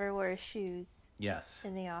 He never wore his shoes Yes.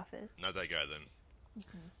 in the office. Not that guy then.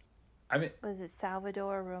 I mean, Was it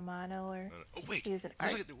Salvador Romano or? Oh wait, He was an there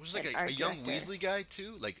art- was an like art a young director. Weasley guy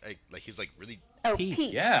too. Like he was like really Oh, Pete.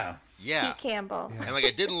 Pete. yeah. yeah. Pete Campbell. Yeah. And like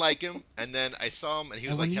I didn't like him, and then I saw him, and he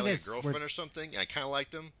was And like when had you like a guys were- girlfriend or something, and I kind of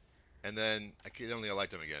liked him, and then I don't think I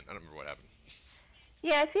liked him again. I don't remember what happened.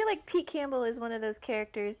 Yeah, I feel like Pete Campbell is one of those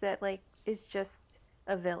characters that like is just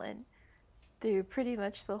a villain through pretty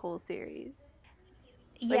much the whole series.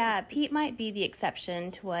 Yeah, Pete might be the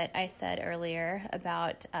exception to what I said earlier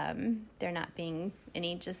about there not being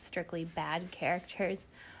any just strictly bad characters.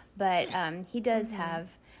 But he does have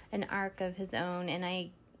an arc of his own, and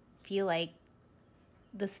I feel like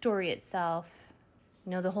the story itself,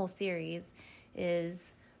 the whole series,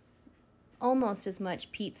 is almost as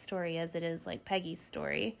much Pete's story as it is like Peggy's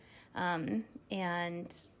story. And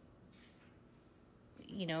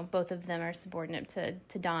both of them are subordinate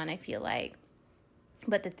to Don, I feel like.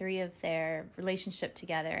 But the three of their relationship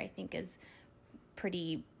together, I think, is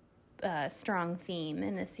pretty strong theme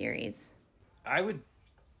in this series. I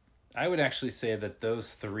would actually say that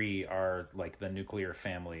those three are like the nuclear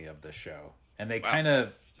family of the show. And they kind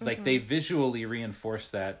of like they visually reinforce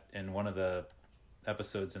that in one of the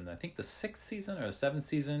episodes in I think the 6th season or the 7th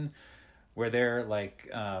season, where they're like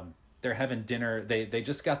they're having dinner. They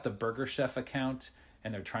just got the Burger Chef account,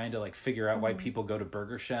 and they're trying to like figure out why people go to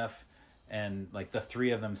Burger Chef, and like the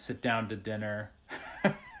three of them sit down to dinner.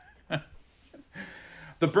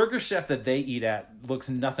 The burger chef that they eat at looks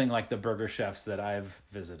nothing like the burger chefs that I've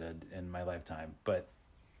visited in my lifetime. But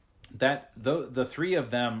the three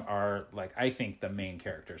of them are, like, I think the main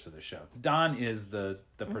characters of the show. Don is the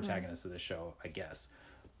protagonist of the show, I guess.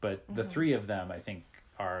 But the three of them, I think,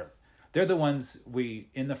 they're the ones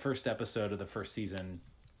in the first episode of the first season,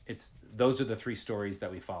 those are the three stories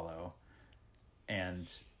that we follow.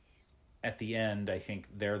 And at the end, I think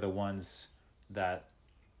they're the ones that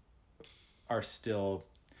are still...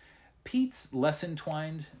 Pete's less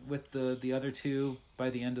entwined with the other two by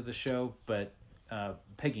the end of the show, but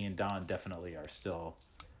Peggy and Don definitely are still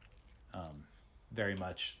very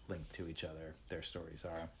much linked to each other. Their stories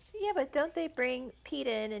are. Yeah, but don't they bring Pete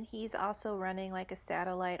in, and he's also running like a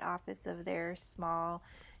satellite office of their small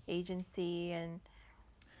agency, and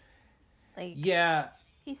like, yeah,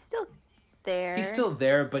 he's still there. He's still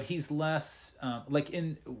there, but he's less like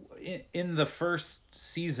in the first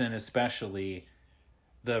season, especially.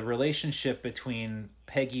 The relationship between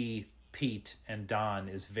Peggy, Pete, and Don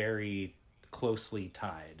is very closely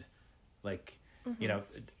tied. Like, you know...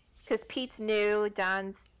 Because Pete's new,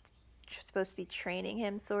 Don's supposed to be training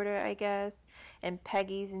him, sort of, I guess. And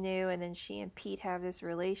Peggy's new, and then she and Pete have this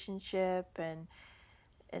relationship, and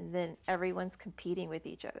then everyone's competing with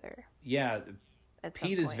each other. Yeah, at some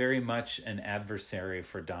Pete is point. very much an adversary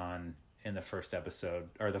for Don in the first episode,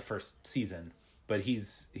 or the first season. But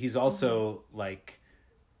he's also, like...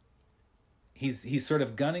 He's sort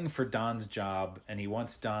of gunning for Don's job, and he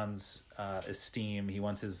wants Don's esteem. He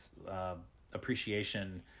wants his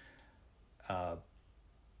appreciation. But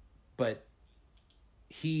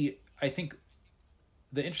I think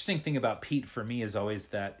the interesting thing about Pete for me is always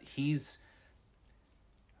that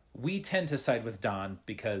we tend to side with Don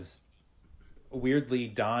because weirdly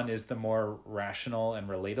Don is the more rational and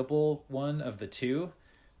relatable one of the two.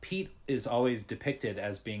 Pete is always depicted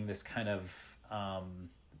as being this kind of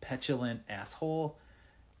petulant asshole,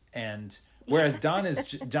 and whereas Don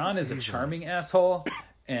is a charming asshole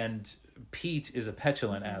and Pete is a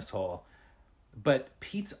petulant asshole, but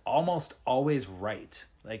Pete's almost always right.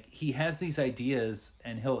 Like, he has these ideas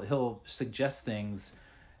and he'll suggest things,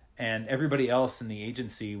 and everybody else in the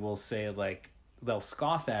agency will say, like, they'll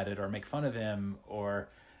scoff at it or make fun of him or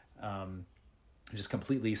just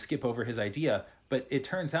completely skip over his idea, but it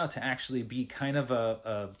turns out to actually be kind of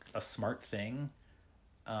a smart thing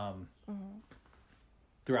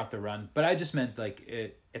throughout the run. But I just meant,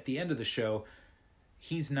 like, at the end of the show,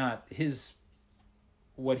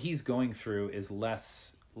 what he's going through is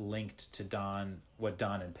less linked to what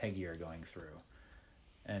Don and Peggy are going through.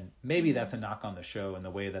 And maybe that's a knock on the show and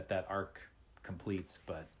the way that arc completes,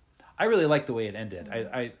 but I really like the way it ended.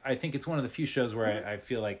 I think it's one of the few shows where I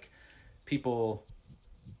feel like people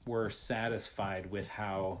were satisfied with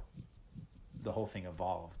how the whole thing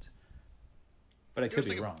evolved. But I could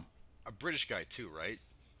be wrong. A British guy too, right?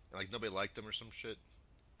 Like, nobody liked him or some shit.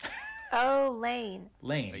 Oh, Lane.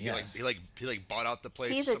 Lane, Like, yes. He bought out the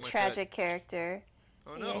place. He's a tragic character.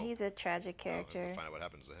 Oh no. Yeah, he's a tragic character. We'll find out what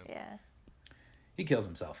happens to him. Yeah. He kills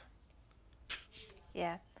himself.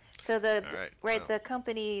 Yeah. So Wow. the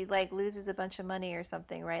company, like, loses a bunch of money or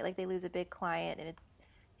something, right? Like, they lose a big client, and it's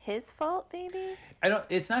his fault, maybe?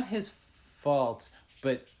 It's not his fault,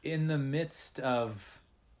 but in the midst of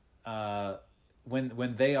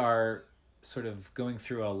when they are sort of going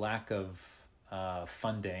through a lack of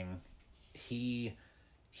funding, he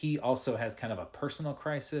also has kind of a personal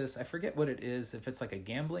crisis. I forget what it is, if it's like a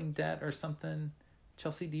gambling debt or something.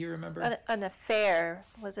 Chelsea, do you remember? An affair.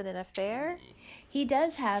 Was it an affair? He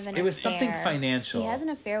does have an affair. It was something financial. He has an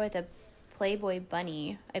affair with a Playboy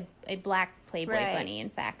bunny, a black Playboy Right. bunny, in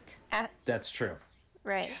fact. That's true.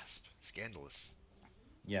 Right. Gasp. Scandalous.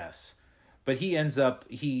 Yes. But he ends up,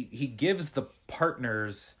 he gives the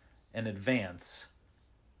partners an advance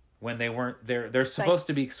when they weren't there. They're supposed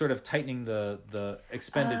to be sort of tightening the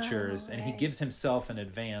expenditures, and he gives himself an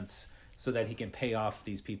advance so that he can pay off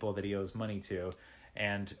these people that he owes money to.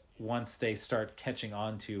 And once they start catching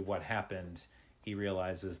on to what happened, he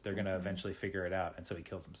realizes they're going to eventually figure it out, and so he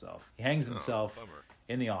kills himself. He hangs himself bummer.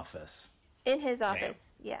 in the office. In his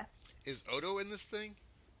office. Yeah. Is Odo in this thing?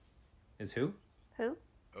 Is who? Who?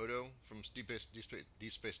 Odo from Deep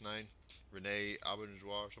Space Nine? Renee Auberjonois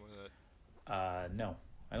or something like that? No,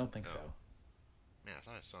 I don't think so. Man, I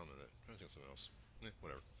thought I saw him in it. I think something else.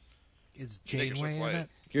 Whatever. Is Make yourself Janeway in quiet. it?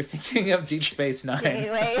 You're thinking of Deep Space Nine.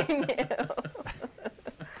 Anyway. I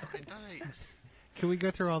thought Can we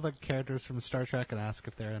go through all the characters from Star Trek and ask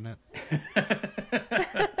if they're in it?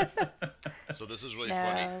 So this is really No,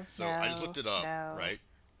 funny. So I just no, looked it up, no. right?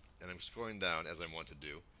 And I'm scrolling down as I want to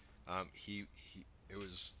do. It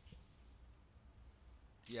was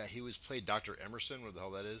Yeah, he was played Dr. Emerson, what the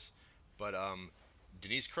hell that is. But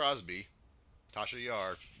Denise Crosby, Tasha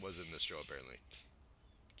Yar, was in this show apparently.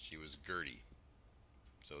 She was Gertie.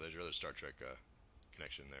 So there's your other Star Trek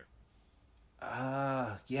connection there.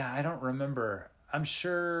 Yeah, I don't remember. I'm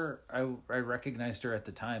sure I recognized her at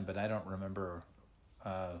the time, but I don't remember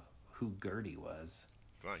who Gertie was.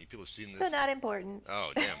 Come on, you people have seen this. So not important.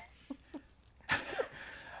 Oh, damn.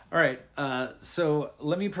 All right, so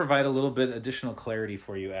let me provide a little bit additional clarity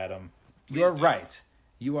for you, Adam. You're right.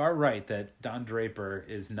 You are right that Don Draper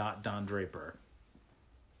is not Don Draper.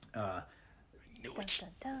 Knew Dun, it. dun,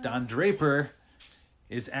 dun. Don Draper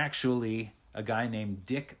is actually a guy named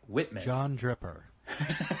Dick Whitman. John Dripper.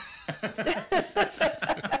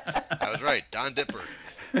 I was right. Don Dipper.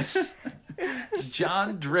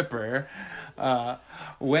 John Dripper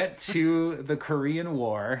went to the Korean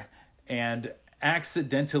War and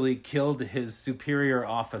accidentally killed his superior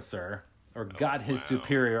officer, or got his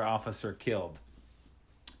superior officer killed.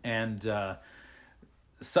 And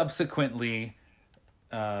subsequently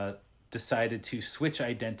decided to switch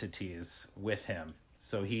identities with him.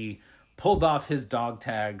 So he pulled off his dog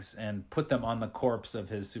tags and put them on the corpse of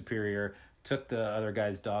his superior, took the other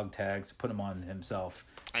guy's dog tags, put them on himself.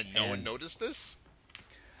 And no one noticed this?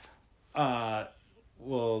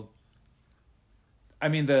 Well, I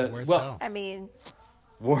mean, Where's hell? I mean,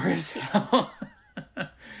 war is hell.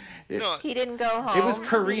 No, he didn't go home. It was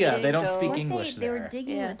Korea. He They didn't don't speak go- English They were there.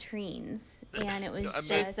 digging Yeah. latrines, and it was I mean-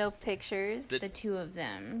 There's just no pictures. the two of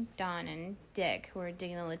them, Don and Dick, who were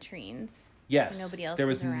digging the latrines. Yes, So nobody else there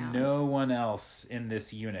was was around. no one else in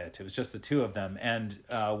this unit. It was just the two of them. And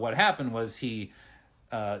what happened was Dick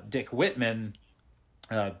Whitman,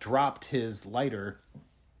 dropped his lighter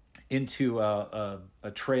into a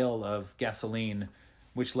trail of gasoline,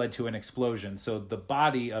 which led to an explosion. So the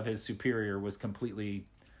body of his superior was completely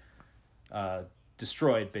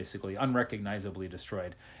destroyed, basically, unrecognizably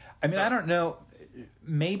destroyed. I mean, I don't know.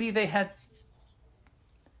 Maybe they had...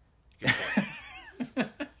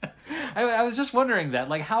 I was just wondering that.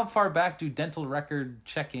 Like, how far back do dental record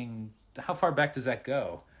checking... How far back does that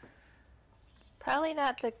go? Probably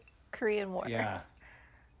not the Korean War. Yeah.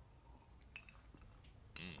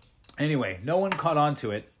 Anyway, no one caught on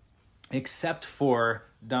to it except for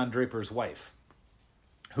Don Draper's wife,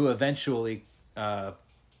 who eventually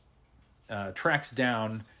tracks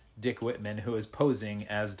down Dick Whitman, who is posing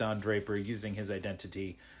as Don Draper using his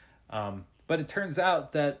identity. But it turns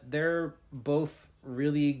out that they're both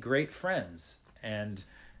really great friends, and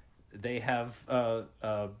they have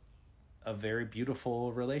a very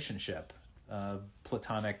beautiful relationship,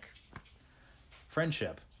 platonic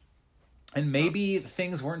friendship. And maybe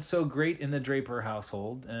things weren't so great in the Draper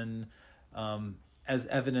household, and as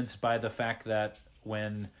evidenced by the fact that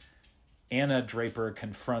when Anna Draper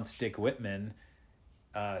confronts Dick Whitman,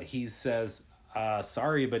 he says,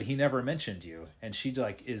 sorry, but he never mentioned you. And she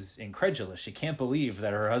is incredulous. She can't believe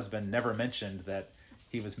that her husband never mentioned that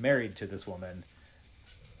he was married to this woman.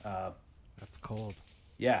 That's cold.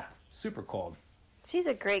 Yeah, super cold. She's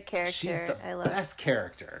a great character. She's the I love. best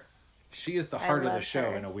character. She is the heart of the love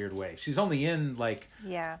show her. in a weird way. She's only in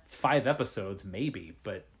Yeah, 5 episodes, maybe,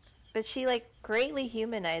 but but she greatly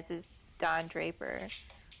humanizes Don Draper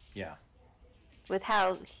yeah. with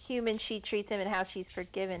how human she treats him and how she's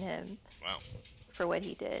forgiven him wow. for what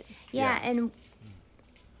he did. Yeah, Yeah. and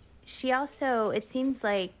she also, it seems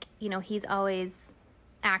like, he's always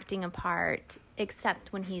acting a part,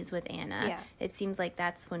 except when he's with Anna. Yeah. It seems like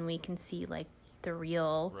that's when we can see, the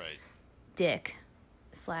real Right.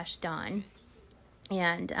 Dick/Don.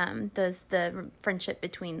 And the friendship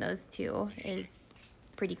between those two is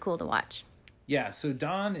pretty cool to watch. Yeah, so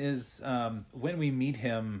Don is, when we meet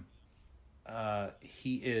him,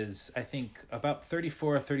 he is, I think, about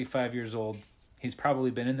 34 or 35 years old. He's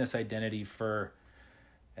probably been in this identity for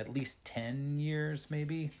at least 10 years,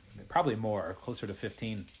 maybe. Probably more, closer to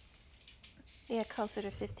 15. Yeah, closer to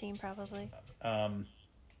 15 probably.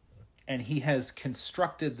 And he has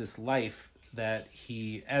constructed this life that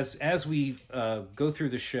he, as we go through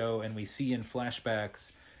the show and we see in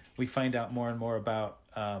flashbacks, we find out more and more about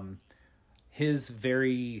his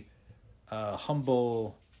very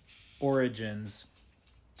humble origins.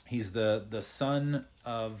 He's the son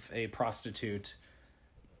of a prostitute,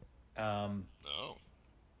 Oh.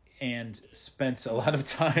 and spent a lot of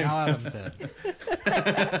time. Al Adams said.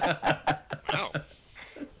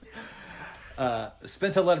 Wow.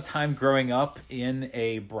 Spent a lot of time growing up in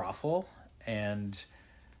a brothel, and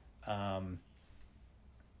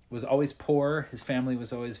was always poor. His family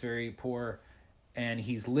was always very poor, and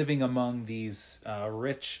he's living among these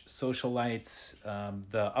rich socialites,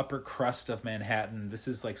 the upper crust of Manhattan. This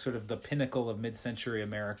is like sort of the pinnacle of mid-century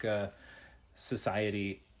America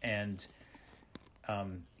society, and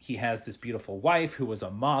he has this beautiful wife who was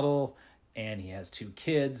a model, and he has 2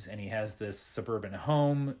 kids, and he has this suburban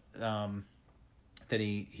home that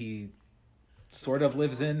he sort of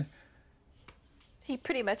lives in. He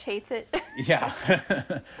pretty much hates it. Yeah.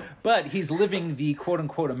 But he's living the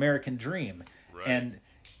quote-unquote American dream. Right. And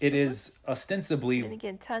it is ostensibly And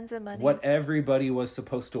again, tons of money. what everybody was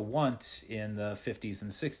supposed to want in the 50s and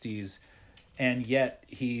 60s, and yet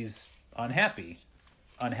he's unhappy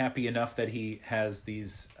enough that he has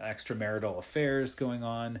these extramarital affairs going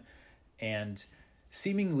on, and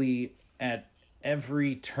seemingly at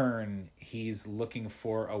every turn he's looking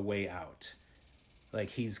for a way out. Like,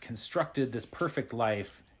 he's constructed this perfect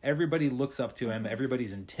life, everybody looks up to him,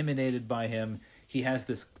 everybody's intimidated by him, he has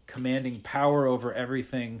this commanding power over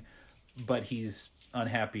everything, but he's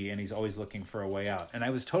unhappy and he's always looking for a way out. And I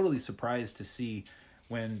was totally surprised to see,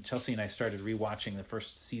 when Chelsea and I started rewatching the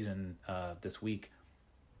first season this week,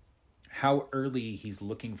 how early he's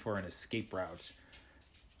looking for an escape route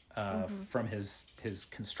from his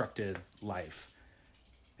constructed life.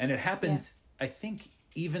 And it happens, I think,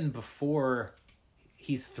 even before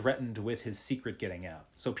he's threatened with his secret getting out.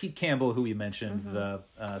 So Pete Campbell, who we mentioned, the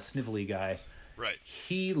snivelly guy, Right.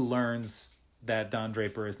 he learns that Don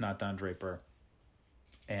Draper is not Don Draper.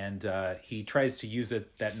 And he tries to use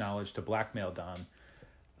that knowledge to blackmail Don.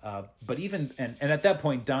 But even, and at that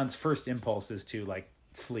point, Don's first impulse is to, like,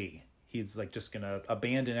 flee. He's, like, just going to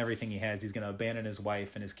abandon everything he has. He's going to abandon his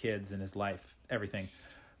wife and his kids and his life, everything.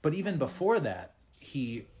 But even before that,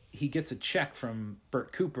 he gets a check from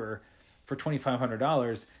Bert Cooper for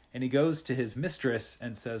 $2,500, and he goes to his mistress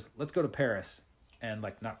and says, let's go to Paris, and,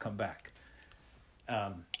 like, not come back.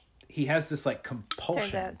 He has this, like,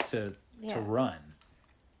 compulsion to run.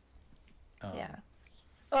 Yeah.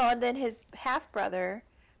 Oh, and then his half-brother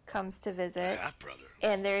comes to visit. Half-brother.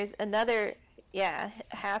 And there's another,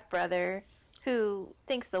 half-brother who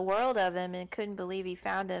thinks the world of him and couldn't believe he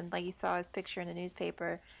found him. Like, he saw his picture in the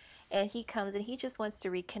newspaper. And he comes and he just wants to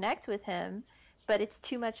reconnect with him. But it's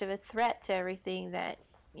too much of a threat to everything that,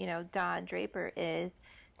 Don Draper is.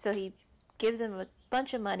 So he gives him a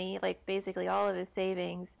bunch of money, like basically all of his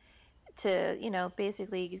savings, to,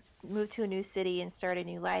 basically move to a new city and start a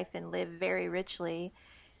new life and live very richly.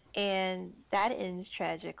 And that ends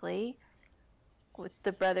tragically, with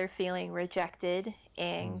the brother feeling rejected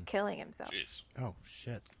and killing himself. Jeez. Oh,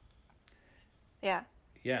 shit. Yeah.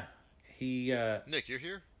 Yeah. He, Nick, you're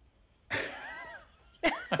here?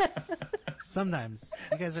 Sometimes.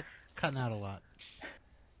 You guys are cutting out a lot.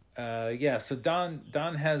 so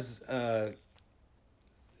Don has,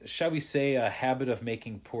 shall we say, a habit of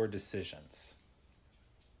making poor decisions.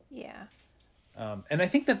 Yeah. And I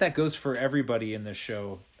think that goes for everybody in this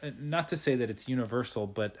show. Not to say that it's universal,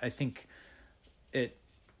 but I think it,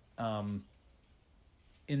 over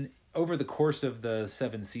the course of the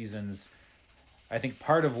 7 seasons, I think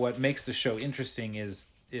part of what makes the show interesting is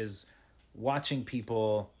watching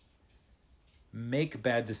people make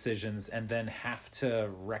bad decisions and then have to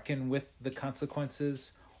reckon with the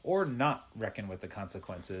consequences, or not reckon with the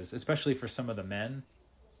consequences, especially for some of the men.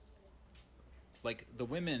 Like, the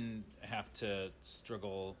women have to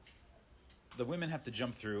struggle. The women have to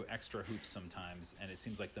jump through extra hoops sometimes, and it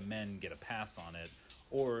seems like the men get a pass on it,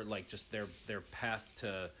 or like just their path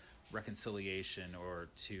to reconciliation or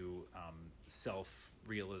to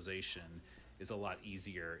self-realization is a lot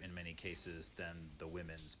easier in many cases than the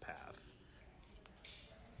women's path.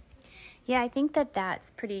 Yeah, I think that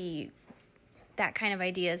kind of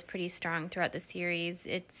idea is pretty strong throughout the series.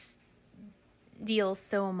 It's deals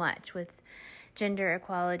so much with gender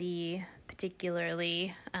equality,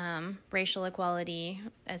 particularly racial equality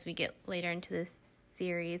as we get later into this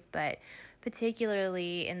series, but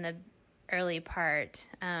particularly in the early part,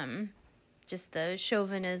 just the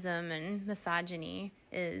chauvinism and misogyny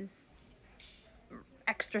is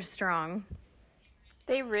extra strong.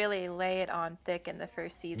 They really lay it on thick in the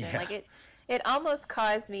first season. Yeah. Like, it almost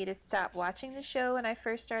caused me to stop watching the show when I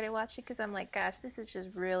first started watching, because I'm like, gosh, this is just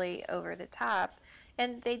really over the top.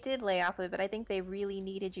 And they did lay off of it, but I think they really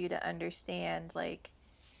needed you to understand, like,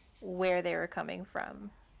 where they were coming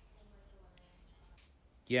from.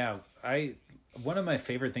 Yeah, one of my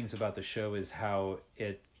favorite things about the show is how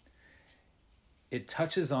it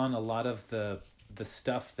touches on a lot of the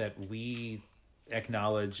stuff that we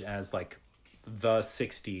acknowledge as, like, the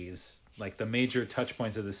 60s, like the major touch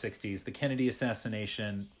points of the 60s, the Kennedy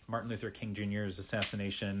assassination, Martin Luther King Jr.'s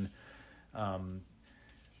assassination, the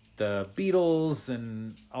the Beatles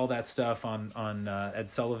and all that stuff on Ed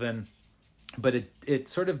Sullivan, but it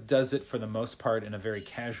sort of does it for the most part in a very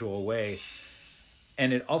casual way,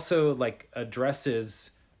 and it also like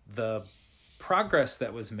addresses the progress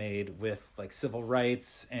that was made with like civil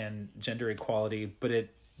rights and gender equality, but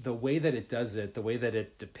the way that it does it, the way that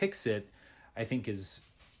it depicts it, I think is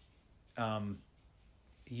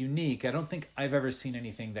unique. I don't think I've ever seen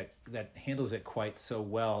anything that handles it quite so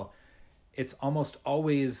well. It's almost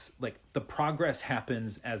always like the progress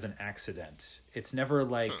happens as an accident. It's never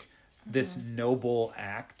like this noble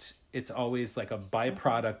act. It's always like a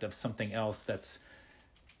byproduct of something else that's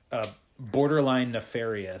borderline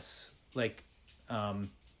nefarious. Like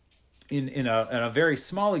in a very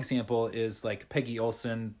small example is like Peggy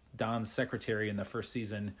Olson, Don's secretary in the first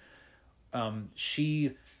season.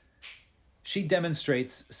 She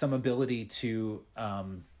demonstrates some ability to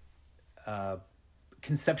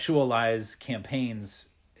conceptualize campaigns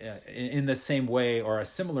in the same way or a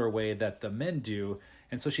similar way that the men do.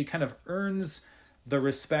 And so she kind of earns the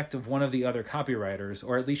respect of one of the other copywriters,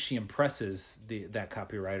 or at least she impresses that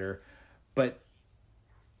copywriter. But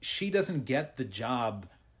she doesn't get the job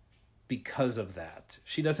because of that.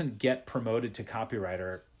 She doesn't get promoted to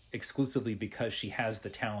copywriter exclusively because she has the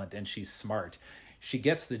talent and she's smart. She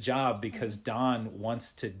gets the job because Don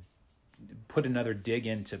wants to put another dig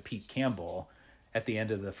into Pete Campbell at the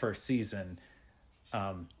end of the first season.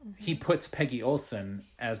 He puts Peggy Olson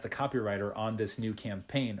as the copywriter on this new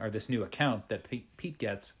campaign or this new account that Pete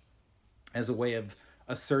gets as a way of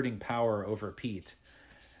asserting power over Pete.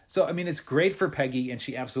 So, I mean, it's great for Peggy and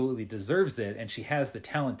she absolutely deserves it and she has the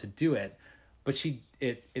talent to do it, but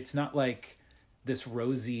it's not like this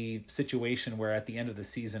rosy situation where at the end of the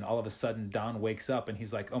season, all of a sudden Don wakes up and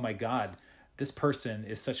he's like, oh my God, this person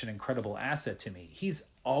is such an incredible asset to me. He's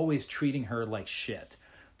always treating her like shit.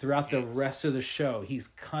 Throughout the rest of the show, he's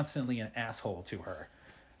constantly an asshole to her.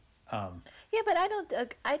 Yeah, but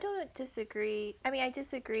I don't disagree. I mean, I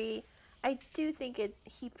disagree. I do think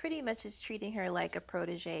he pretty much is treating her like a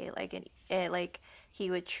protege, like he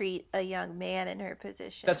would treat a young man in her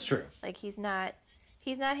position. That's true. Like he's not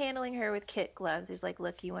handling her with kid gloves. He's like,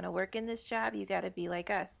 look, you want to work in this job, you got to be like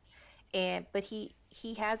us. But he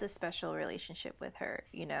has a special relationship with her,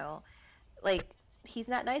 you know, like he's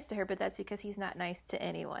not nice to her, but that's because he's not nice to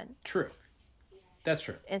anyone. True. That's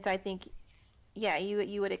true. And so I think, yeah,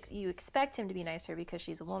 you expect him to be nice to her because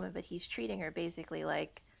she's a woman, but he's treating her basically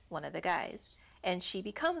like one of the guys, and she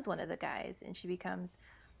becomes one of the guys, and she becomes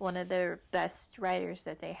one of the best writers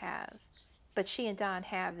that they have. But she and Don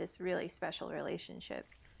have this really special relationship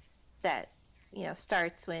that, you know,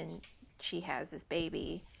 starts when she has this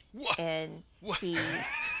baby. What? And What? he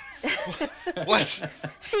What?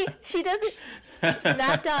 she doesn't,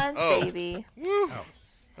 not Don's baby. Woo.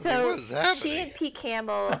 So what is happening? she and Pete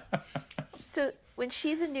Campbell. So when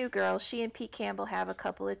she's a new girl, she and Pete Campbell have a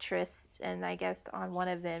couple of trysts, and I guess on one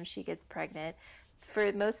of them she gets pregnant.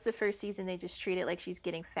 For most of the first season, they just treat it like she's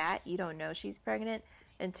getting fat. You don't know she's pregnant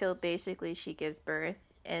until basically she gives birth,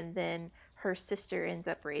 and then her sister ends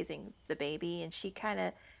up raising the baby, and she kind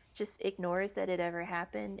of just ignores that it ever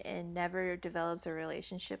happened and never develops a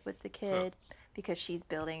relationship with the kid because she's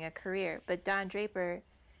building a career. But Don Draper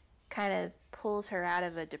kind of pulls her out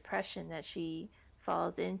of a depression that she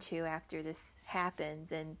falls into after this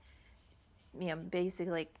happens, and, you know,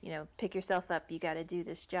 basically like, you know, pick yourself up, you got to do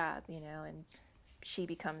this job, you know, and she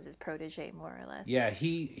becomes his protege more or less. Yeah,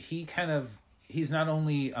 he's not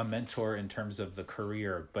only a mentor in terms of the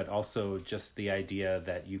career, but also just the idea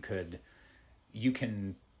that you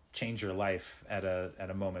can change your life at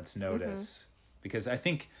a moment's notice. Because I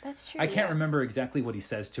think That's true, I can't yeah. remember exactly what he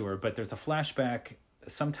says to her, but there's a flashback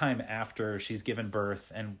sometime after she's given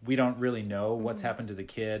birth, and we don't really know what's happened to the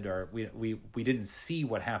kid, or we didn't see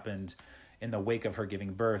what happened in the wake of her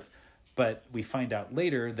giving birth, but we find out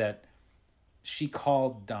later that she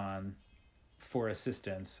called Don for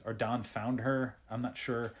assistance, or Don found her, I'm not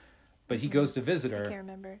sure, but he goes to visit her. I can't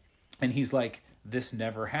remember. And he's like, this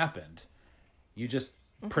never happened. You just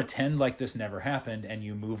pretend like this never happened and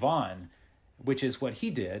you move on, which is what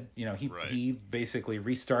he did. You know, he basically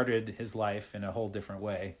restarted his life in a whole different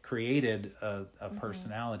way, created a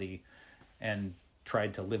personality and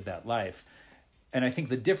tried to live that life. And I think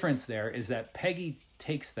the difference there is that Peggy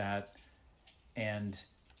takes that and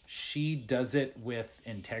she does it with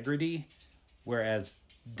integrity, whereas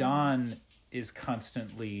Don is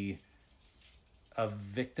constantly a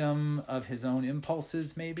victim of his own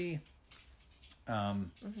impulses, maybe.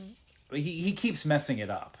 He keeps messing it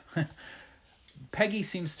up. Peggy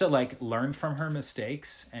seems to like learn from her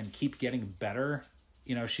mistakes and keep getting better.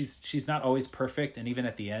 You know, she's not always perfect, and even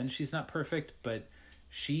at the end she's not perfect, but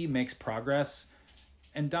she makes progress,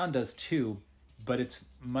 and Don does too, but it's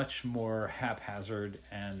much more haphazard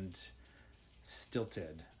and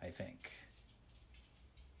stilted, I think,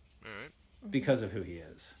 All right. because of who he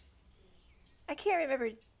is. I can't remember.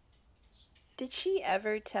 Did she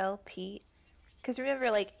ever tell Pete? Because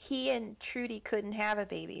remember, like, he and Trudy couldn't have a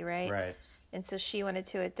baby, right? Right. And so she wanted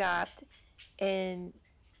to adopt. And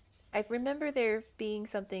I remember there being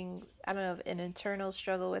something, I don't know, an internal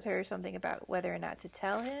struggle with her, something about whether or not to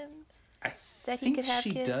tell him. I That he think could have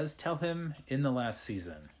she kids? does tell him in the last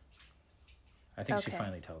season. I think she Okay.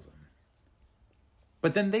 finally tells him.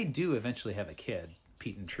 But then they do eventually have a kid,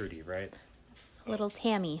 Pete and Trudy, right? Little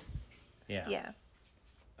Tammy. Yeah. Yeah.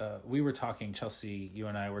 We were talking, Chelsea, you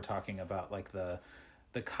and I were talking about like the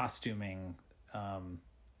costuming,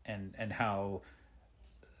 and how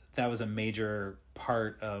that was a major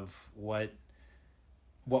part of what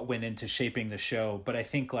went into shaping the show. But I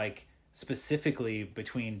think like specifically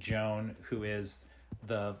between Joan, who is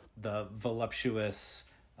the voluptuous,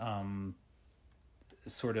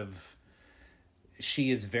 sort of, she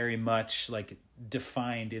is very much like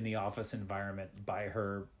defined in the office environment by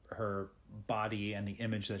her body and the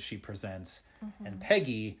image that she presents. And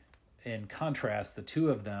Peggy, in contrast, the two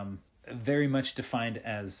of them very much defined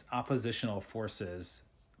as oppositional forces,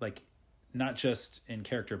 like not just in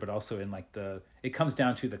character but also in like it comes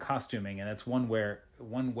down to the costuming. And that's one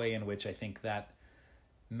way in which I think that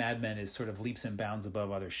Mad Men is sort of leaps and bounds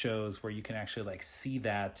above other shows, where you can actually like see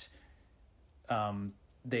that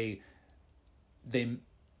they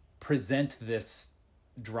present this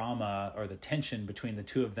drama or the tension between the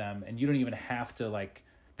two of them, and you don't even have to like,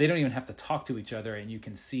 they don't even have to talk to each other, and you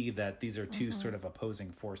can see that these are two sort of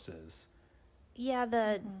opposing forces. Yeah,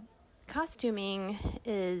 the costuming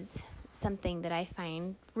is something that I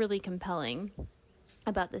find really compelling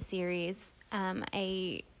about the series.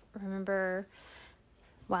 I remember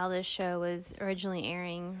while this show was originally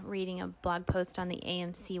airing, reading a blog post on the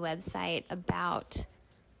AMC website about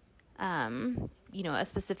a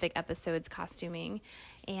specific episode's costuming,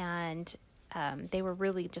 and they were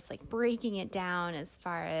really just like breaking it down as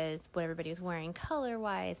far as what everybody was wearing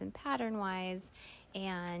color-wise and pattern-wise.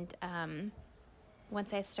 And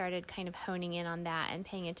once I started kind of honing in on that and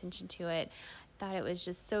paying attention to it, I thought it was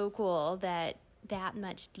just so cool that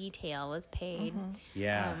much detail was paid,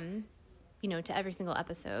 Yeah. to every single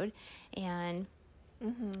episode. And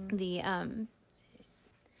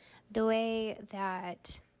the way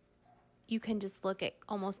that you can just look at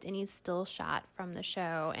almost any still shot from the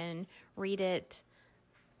show and read it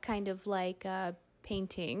kind of like a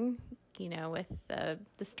painting, with the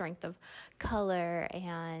strength of color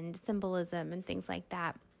and symbolism and things like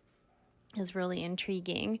that, is really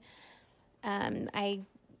intriguing. I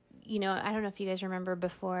don't know if you guys remember,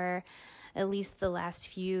 before at least the last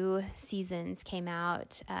few seasons came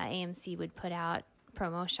out, AMC would put out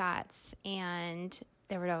promo shots, and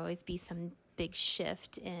there would always be some big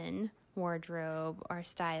shift in wardrobe or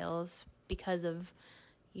styles because of,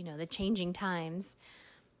 the changing times.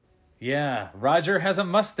 Yeah. Roger has a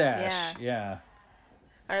mustache. Yeah.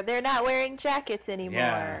 Or they're not wearing jackets anymore.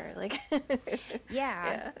 Yeah. Like,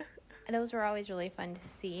 Yeah. Those were always really fun to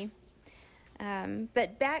see.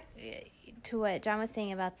 But back to what John was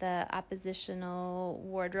saying about the oppositional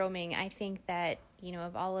wardrobing, I think that,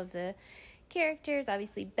 of all of the characters,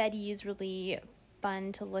 obviously Betty is really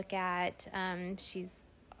fun to look at. She's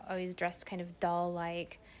always dressed kind of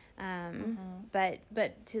doll-like.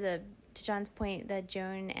 But to John's point, the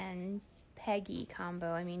Joan and Peggy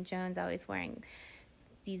combo, I mean, Joan's always wearing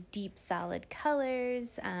these deep, solid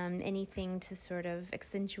colors, anything to sort of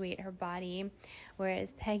accentuate her body,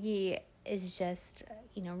 whereas Peggy is just,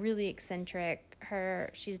 really eccentric.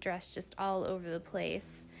 She's dressed just all over the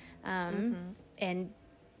place, and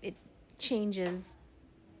it changes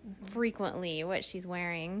frequently what she's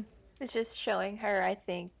wearing. it's just showing her, I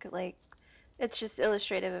think, like, it's just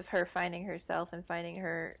illustrative of her finding herself and finding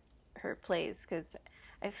her place, because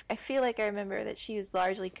I feel like I remember that she was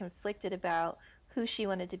largely conflicted about who she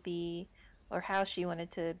wanted to be or how she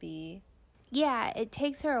wanted to be. Yeah, it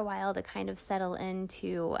takes her a while to kind of settle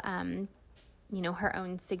into, her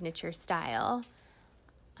own signature style.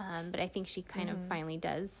 But I think she kind of finally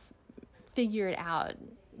does figure it out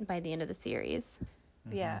by the end of the series.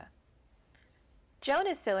 Yeah. Joan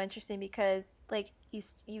is so interesting because, like,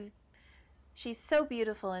 she's so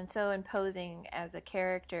beautiful and so imposing as a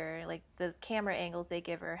character. Like, the camera angles they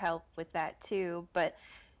give her help with that too. But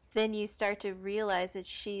then you start to realize that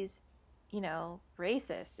she's,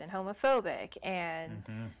 racist and homophobic and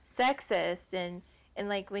sexist. And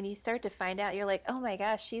like, when you start to find out, you're like, oh my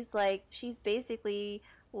gosh, she's basically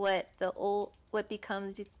what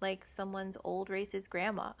becomes like someone's old racist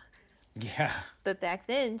grandma. Yeah. But back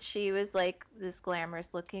then, she was like this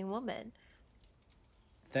glamorous looking woman.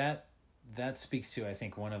 That speaks to, I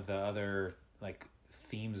think, one of the other like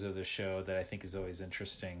themes of the show that I think is always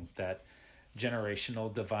interesting, that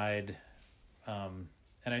generational divide. And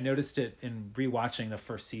I noticed it in rewatching the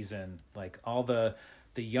first season, like all the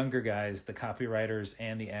younger guys, the copywriters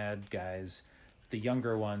and the ad guys, the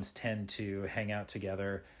younger ones tend to hang out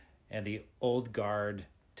together, and the old guard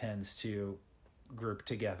tends to group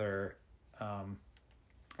together.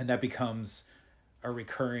 And that becomes a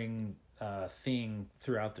recurring thing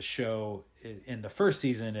throughout the show. In the first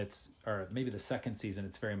season, or maybe the second season,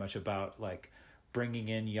 it's very much about like bringing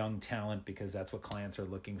in young talent because that's what clients are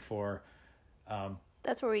looking for.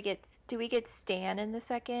 That's where do we get Stan in the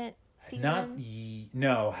second season?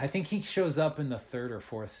 No, I think he shows up in the third or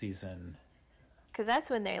fourth season. Because that's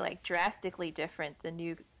when they're like drastically different, the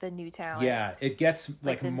new talent. Yeah, it gets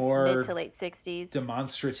like more mid to late 60s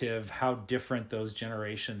demonstrative how different those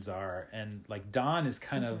generations are. And like Don is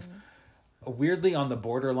kind of weirdly on the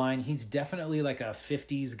borderline. He's definitely like a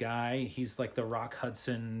 50s guy. He's like the Rock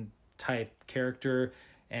Hudson type character,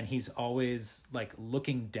 and he's always like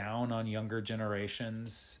looking down on younger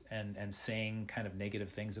generations and saying kind of negative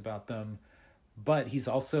things about them. But he's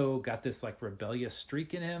also got this like rebellious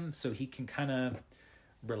streak in him, so he can kind of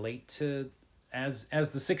relate to as the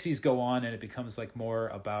 60s go on and it becomes like more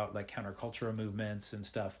about like countercultural movements and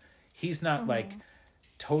stuff. He's not like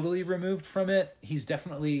totally removed from it. He's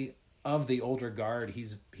definitely of the older guard.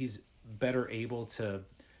 He's better able to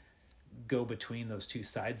go between those two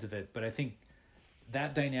sides of it. But I think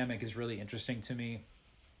that dynamic is really interesting to me,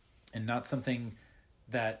 and not something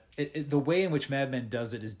that the way in which Mad Men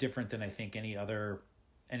does it is different than I think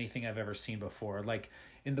anything I've ever seen before. Like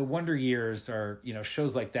in the Wonder Years or,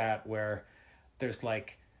 shows like that where there's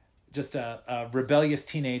like just a rebellious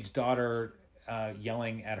teenage daughter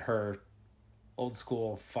yelling at her old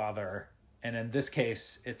school father. And in this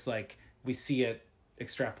case, it's like we see it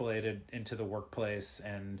extrapolated into the workplace,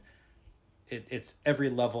 and it's every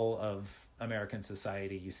level of American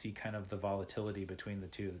society. You see kind of the volatility between the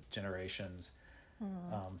two generations.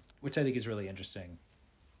 Which I think is really interesting.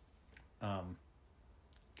 I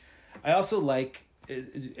also like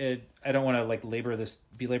I don't want to like belabor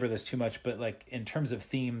this too much, but like in terms of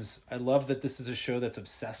themes, I love that this is a show that's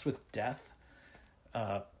obsessed with death.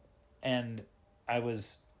 And I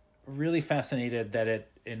was really fascinated that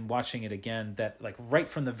in watching it again, that like right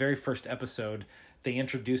from the very first episode, they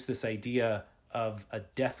introduced this idea of a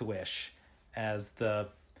death wish as the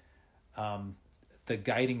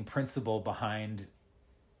guiding principle behind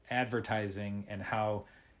advertising, and how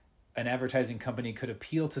an advertising company could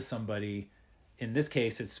appeal to somebody. In this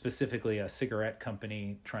case, it's specifically a cigarette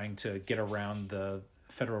company trying to get around the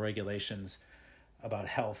federal regulations about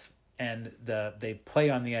health. And they play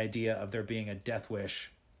on the idea of there being a death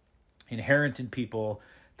wish inherent in people.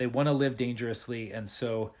 They want to live dangerously, and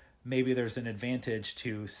so maybe there's an advantage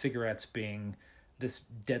to cigarettes being this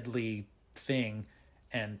deadly thing,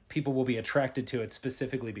 and people will be attracted to it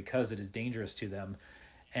specifically because it is dangerous to them.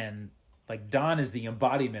 And like Don is the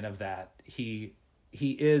embodiment of that. He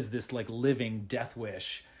is this like living death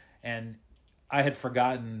wish. And I had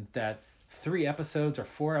forgotten that 3 episodes or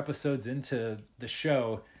 4 episodes into the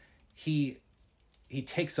show, he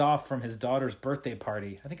takes off from his daughter's birthday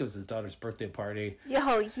party. I think it was his daughter's birthday party.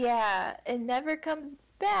 Oh yeah, and never comes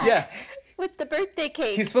back. Yeah. With the birthday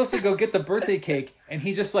cake. He's supposed to go get the birthday cake, and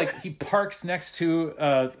he just like, he parks next to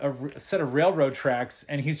a set of railroad tracks,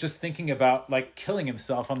 and he's just thinking about like killing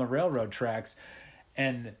himself on the railroad tracks.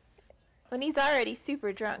 And when he's already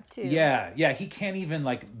super drunk too. Yeah, he can't even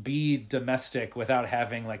like be domestic without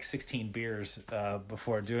having like 16 beers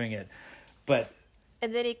before doing it.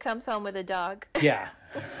 And then he comes home with a dog. Yeah.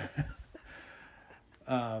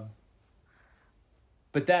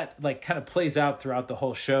 But that like kind of plays out throughout the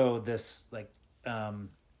whole show, this like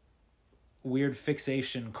weird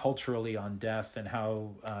fixation culturally on death, and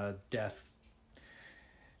how death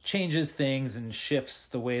changes things and shifts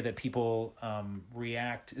the way that people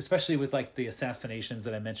react, especially with like the assassinations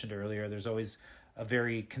that I mentioned earlier. There's always a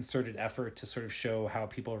very concerted effort to sort of show how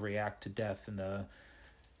people react to death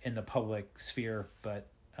in the public sphere. But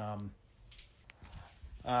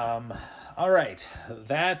all right,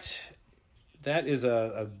 that is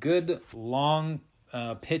a good long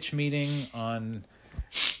pitch meeting on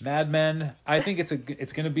Mad Men. I think it's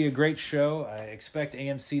going to be a great show. I expect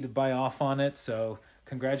AMC to buy off on it. So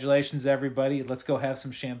congratulations, everybody. Let's go have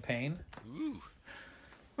some champagne. Ooh.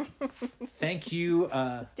 Thank you.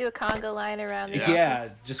 Let's do a conga line around the Yeah,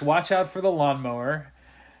 office. just watch out for the lawnmower.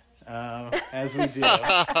 as we do.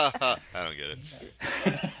 I don't get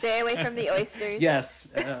it. Stay away from the oysters. Yes,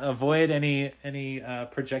 avoid any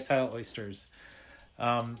projectile oysters.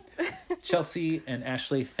 Chelsea and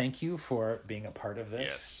Ashley, thank you for being a part of this.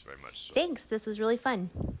 Yes, very much so. Thanks. This was really fun.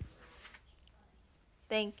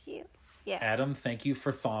 Thank you. Yeah. Adam, thank you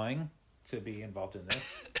for thawing to be involved in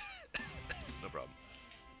this. No problem.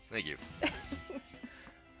 Thank you.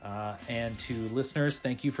 And to listeners,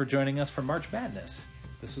 thank you for joining us for March Madness.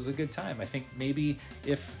 This was a good time. I think maybe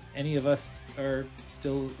if any of us are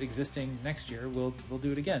still existing next year, we'll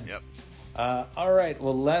do it again. Yep. All right.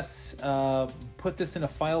 Well, let's put this in a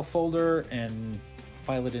file folder and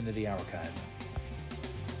file it into the archive.